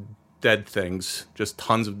dead things, just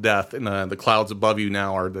tons of death. And the clouds above you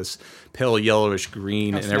now are this pale yellowish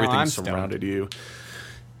green, and everything surrounded you.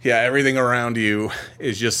 Yeah, everything around you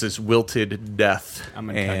is just this wilted death. I'm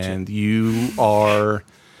gonna touch and you are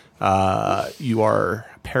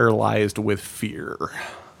paralyzed with fear.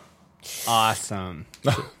 Awesome.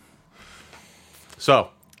 So,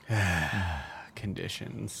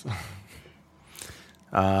 Conditions.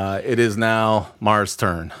 it is now Mars'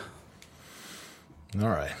 turn. All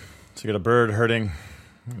right. So you got a bird hurting.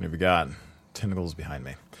 What have you got? Tentacles behind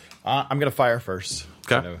me. I'm going to fire first.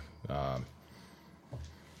 Okay.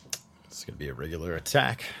 It's going to be a regular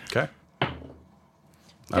attack. Okay.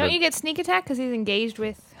 Don't you get sneak attack because he's engaged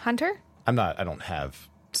with Hunter? I don't have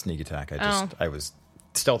sneak attack. I was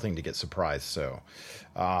stealthing to get surprised. So,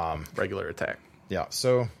 Regular attack. yeah.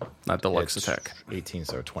 So Not deluxe it's attack. 18,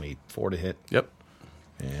 so 24 to hit. Yep.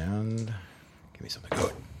 And give me something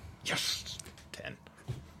good. Yes. 10.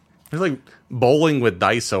 It's like bowling with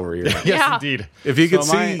dice over here. Yes, Yeah. indeed. If you could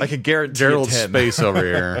So am I- see Like a guaranteed Gerald's 10. space over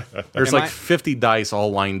here, there's Am like I- 50 dice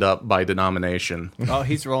all lined up by denomination. Oh,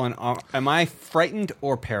 he's rolling. Am I frightened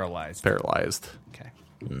or paralyzed? Paralyzed, Okay.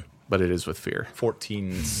 but it is with fear.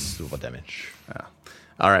 14 silver damage.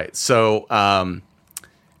 All right. So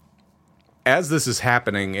as this is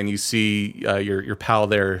happening, and you see your pal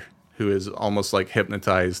there, who is almost like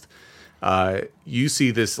hypnotized, you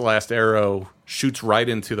see this last arrow shoots right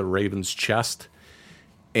into the raven's chest,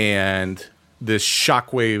 and this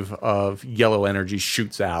shockwave of yellow energy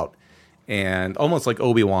shoots out, and almost like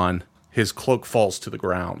Obi-Wan, his cloak falls to the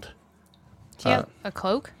ground. Do you have a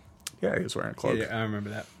cloak? Yeah, he was wearing a cloak. Yeah, I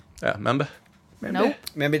remember that. Yeah, remember? Nope.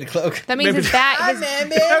 Maybe the cloak. That means his back.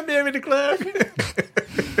 Maybe the cloak.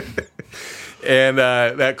 And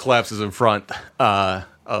that collapses in front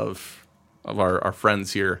of our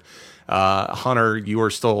friends here. Hunter, you are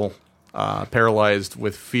still paralyzed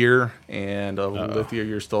with fear, and Lithia,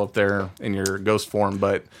 you're still up there in your ghost form.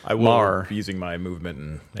 But I will Mar, be using my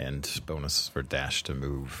movement and bonus for dash to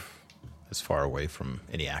move as far away from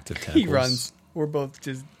any active tentacles. He runs. We're both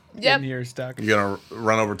just Yep. in here stuck. you gonna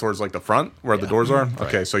run over towards like the front where the doors are?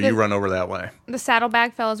 Okay, so you run over that way. The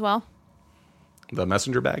saddlebag fell as well. The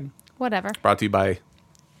messenger bag Whatever. brought to you by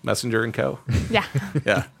Messenger and Co. Yeah.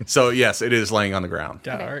 Yeah. So yes, it is laying on the ground.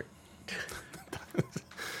 Dart.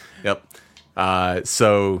 Yep.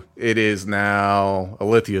 So it is now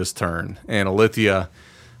Alithia's turn, and Alithia,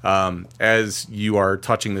 as you are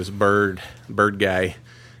touching this bird guy,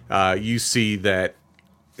 you see that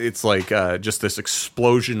it's like just this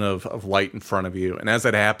explosion of light in front of you, and as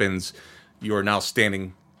that happens, you are now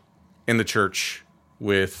standing in the church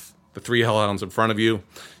with the 3 hellhounds in front of you.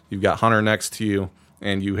 You've got Hunter next to you,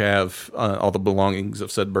 and you have all the belongings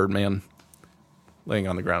of said Birdman laying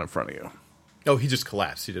on the ground in front of you. Oh, he just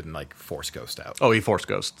collapsed. He didn't like force ghost out. Oh, he force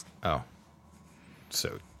ghost. Oh.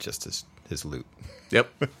 So just his loot.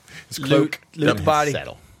 Yep. His Loot and body.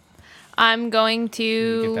 saddle. I'm going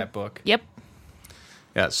to Get that book. Yep.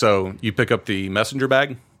 Yeah, so you pick up the messenger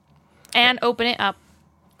bag. And open it up.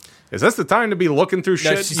 is this the time to be looking through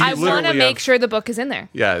shit? she's- You I want to literally make have- sure the book is in there.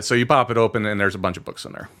 Yeah, so you pop it open and there's a bunch of books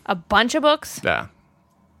in there. A bunch of books. Yeah,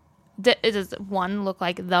 Does one look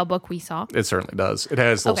like the book we saw? it certainly does. It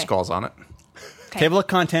has little Okay. skulls on it. Table of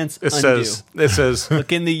contents. It undo. says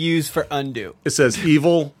Look in the U's for undo. it says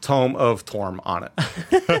Evil Tome of Torm on it.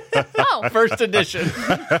 Oh, First edition.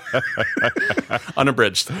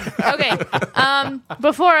 Unabridged. okay.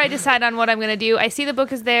 Before I decide on what I'm going to do, I see the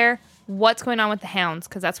book is there. What's going on with the hounds?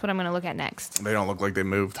 Because that's what I'm going to look at next. They don't look like they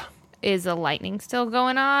moved. Is the lightning still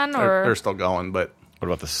going on, or They're still going, but What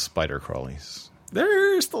about the spider crawlies?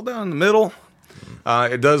 they're still down in the middle.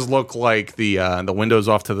 It does look like the windows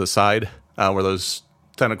off to the side where those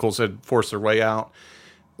tentacles had forced their way out.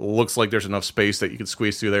 Looks like there's enough space that you could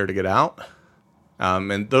squeeze through there to get out.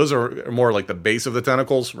 And those are more like the base of the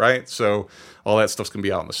tentacles, right? So all that stuff's going to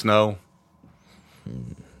be out in the snow.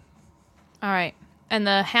 all right? And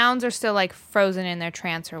the hounds are still like frozen in their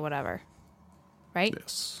trance or whatever, right?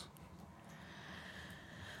 Yes.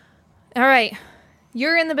 All right.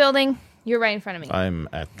 You're in the building. You're right in front of me. I'm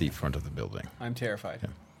at the front of the building. I'm terrified.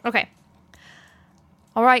 Okay.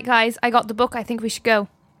 All right, guys. I got the book. I think we should go.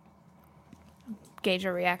 Gauge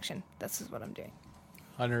your reaction. This is what I'm doing.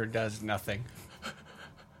 Hunter does nothing.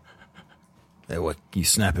 Hey, what? You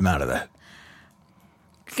snap him out of that.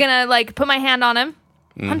 Gonna like put my hand on him.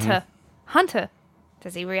 Hunter.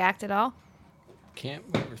 Does he react at all? Can't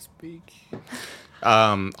move or speak.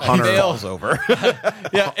 Hunter Falls over.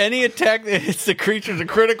 Yeah, any attack that hits the creature's a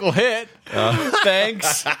critical hit.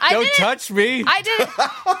 Thanks. Don't didn't- touch me. I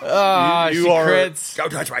did. you she are crits.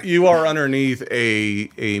 Don't touch me. you are underneath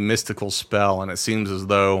a mystical spell, and it seems as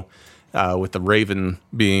though with the raven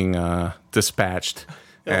being dispatched,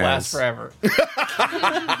 It'll last forever.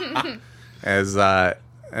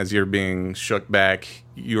 as you're being shook back,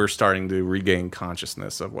 you are starting to regain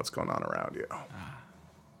consciousness of what's going on around you.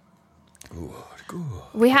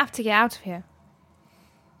 We have to get out of here.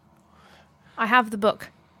 I have the book.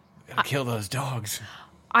 Gotta kill those dogs.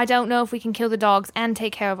 I don't know if we can kill the dogs and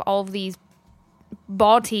take care of all of these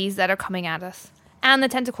bodies that are coming at us. And the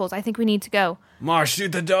tentacles. I think we need to go. Mar,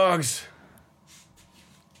 shoot the dogs.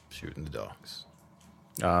 Shooting the dogs.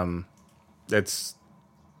 It's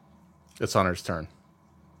Hunter's turn.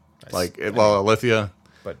 Alithia,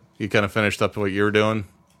 But you kind of finished up what you were doing.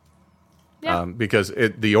 Yeah. Because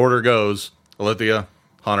the order goes Alithia,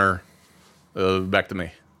 Hunter, back to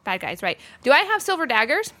me. Bad guys, right. Do I have silver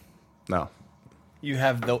daggers? No. You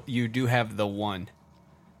do have the one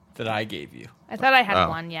that I gave you, I thought I had Oh,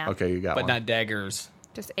 one, yeah. Okay, you got but one. not daggers.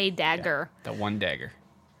 Just a dagger. The one dagger.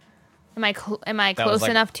 Am I That was close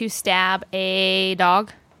like- enough to stab a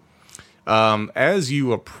dog? As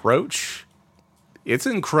you approach, it's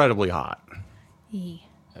incredibly hot.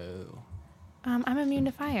 Oh. I'm immune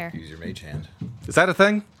to fire. use your mage hand. Is that a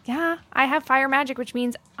thing? Yeah, I have fire magic, which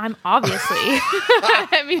means I'm obviously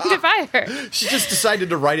immune to fire. She just decided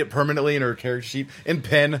to write it permanently in her character sheet in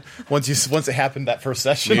pen once it happened that first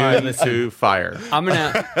session. Immune to fire. I'm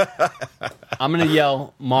gonna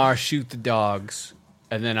yell, Mar, shoot the dogs,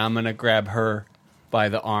 and then I'm gonna grab her by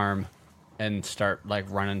the arm and start like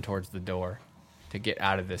running towards the door to get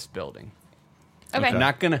out of this building. Okay. I'm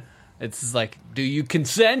not gonna. It's like, do you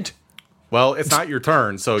consent? Well, it's not your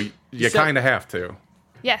turn, so you So- kind of have to.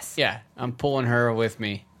 Yes. Yeah, I'm pulling her with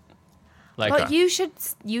me. Like, But you should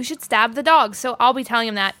stab the dog. So I'll be telling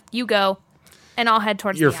him that. You go, and I'll head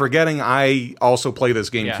towards You're the forgetting I also play this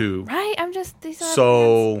game Yeah. too. Right? I'm just these are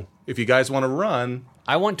So if you guys want to run,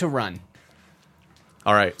 I want to run.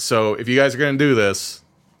 all right. So if you guys are going to do this,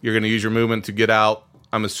 you're going to use your movement to get out.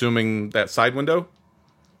 I'm assuming that side window.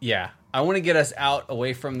 Yeah, I want to get us out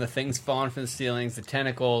away from the things falling from the ceilings, the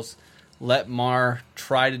tentacles. Let Mar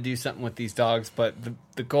try to do something with these dogs, but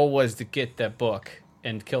the goal was to get that book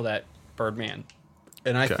and kill that Birdman.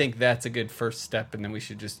 And I Okay. think that's a good first step, and then we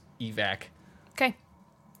should just evac. Okay.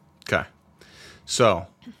 Okay. So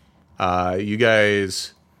you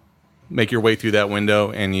guys make your way through that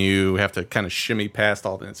window, and you have to kind of shimmy past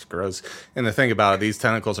all this. Gross. And the thing about it, these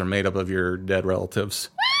tentacles are made up of your dead relatives.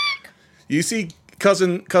 You see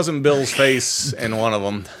cousin Bill's face in one of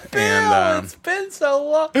them, and it's been so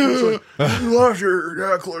long. you lost your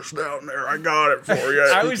necklace down there. I got it for you.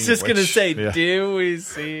 I was just of going to which, say, yeah. do we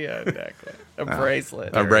see a necklace? A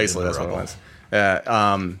bracelet. A bracelet. That's what it was.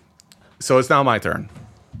 Yeah. So it's now my turn.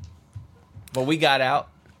 But we got out.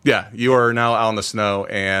 Yeah, you are now out in the snow,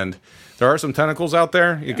 and there are some tentacles out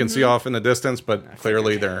there. You can see off in the distance, but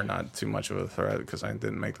clearly they're not too much of a threat because I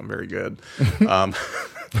didn't make them very good.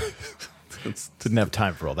 Didn't have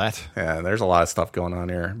time for all that. Yeah, there's a lot of stuff going on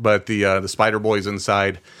here. But the Spider Boys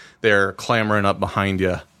inside, they're clamoring up behind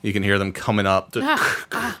you. You can hear them coming up.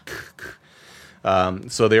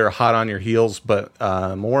 So they are hot on your heels. But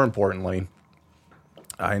more importantly,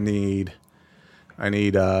 I need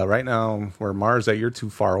right now where Mars at, you're too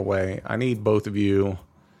far away. I need both of you,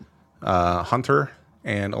 Hunter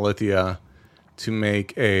and Alithia, to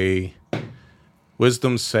make a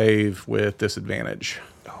wisdom save with disadvantage.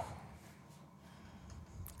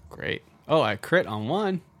 Great. Oh, I crit on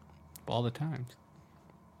one all the times.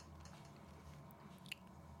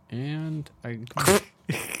 And I...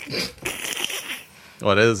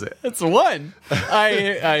 What is it? It's a 1. I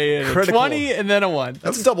hit a Critical. 20 and then a 1.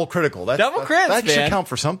 That's double critical. Double crits, that should man. count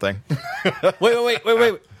for something. Wait.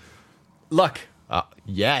 Luck.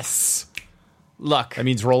 Yes. Luck. That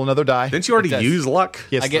means roll another die. Didn't you already It does. use luck?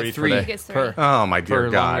 He has I get per 3 day. He gets 3. per, Oh, my dear per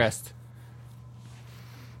long God. rest.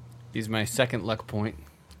 Use my second luck point.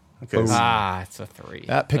 Okay. Boom. Ah, it's a 3. Pick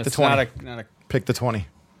the That's 20. Not a, Pick the 20.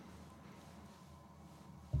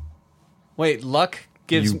 wait, luck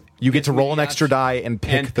gives... You get gives to roll me an extra die and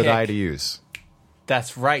pick and the die pick. to use.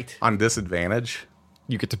 That's right. On disadvantage?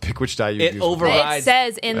 You get to pick which die you It use. overrides... It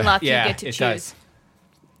says in luck Yeah, you get to it choose. does.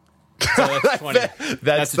 So that's 20.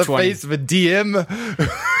 That's a the 20. face of a DM.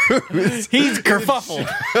 He's kerfuffled.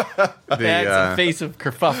 That's The, the face of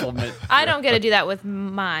kerfufflement. I don't get to do that with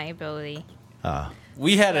my ability.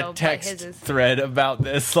 We had So, a but text his is- thread about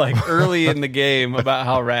this, like early in the game, about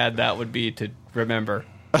how rad that would be to remember.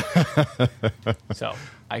 So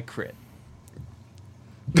I crit.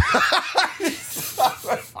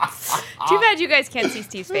 Too bad you guys can't see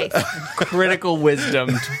Steve's face. Critical wisdom.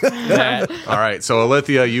 That All right, so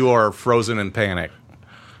Alithia, you are frozen in panic.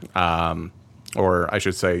 Or I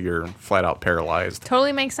should say you're flat out paralyzed.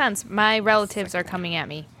 Totally makes sense. My relatives are coming at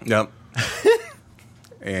me. Yep.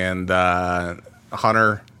 And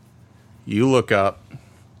Hunter, you look up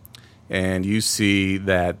and you see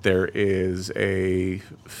that there is a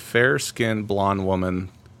fair-skinned blonde woman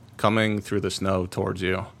coming through the snow towards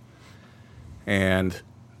you. And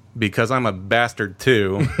because I'm a bastard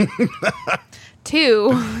too,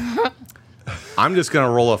 2. I'm just going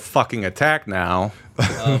to roll a fucking attack now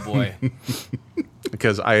oh boy.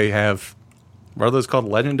 because I have, what are those called?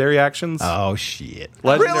 Legendary actions? Oh, shit.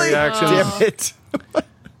 Legendary actions. Damn it.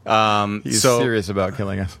 He's so- serious about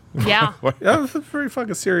killing us. Yeah. Yeah, it's very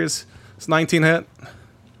fucking serious. It's 19 hit.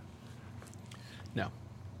 No.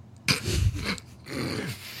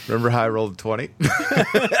 Remember how I rolled a 20?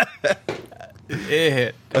 It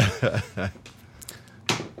hit.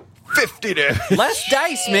 50 damage. Less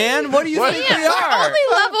dice, man. What do you think we are? Only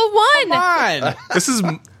level 1. Come on. This is.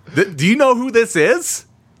 Do you know who this is?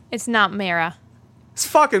 It's not Mara. It's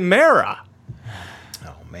fucking Mara.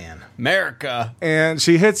 Oh, man. America. And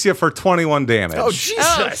she hits you for 21 damage. Oh, Jesus.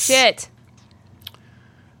 Oh, shit.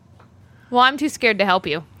 Well, I'm too scared to help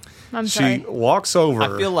you. I'm She sorry. walks over.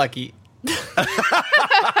 I feel lucky.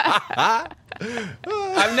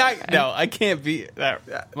 I'm not. No, I can't be.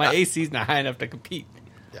 My AC's not high enough to compete.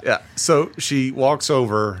 Yeah. So she walks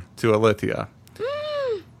over to Alithia.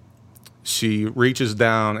 She reaches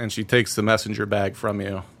down and she takes the messenger bag from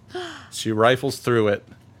you. She rifles through it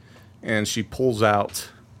and she pulls out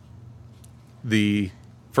the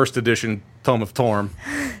first edition Tome of Torm.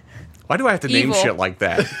 Why do I have to name Evil. shit like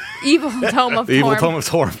that? Evil Tome of The Evil Torm. Tome of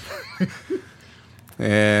Torm.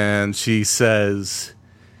 And she says,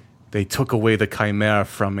 "They took away the chimera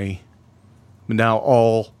from me. Now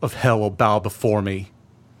all of hell will bow before me."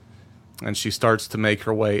 And she starts to make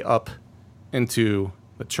her way up into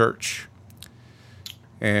the church.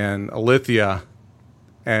 And Alithia,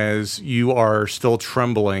 as you are still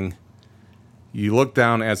trembling, you look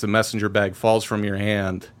down as the messenger bag falls from your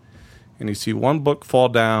hand, and you see one book fall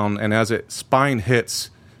down, and as its spine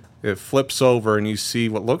hits, it flips over, and you see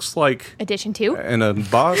what looks like Edition 2. an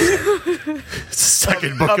embossed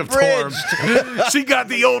second book of Torm. She got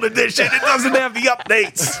the old edition. It doesn't have the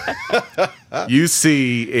updates. You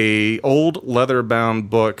see a old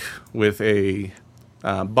leather-bound book with a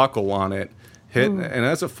buckle on it. And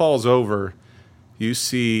as it falls over, you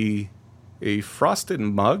see a frosted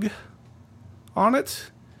mug on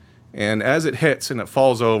it. And as it hits and it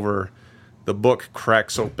falls over, the book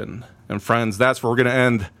cracks open. And friends, that's where we're going to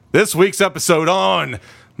end this week's episode on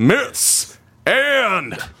Myths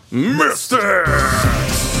and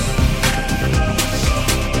Mysteries.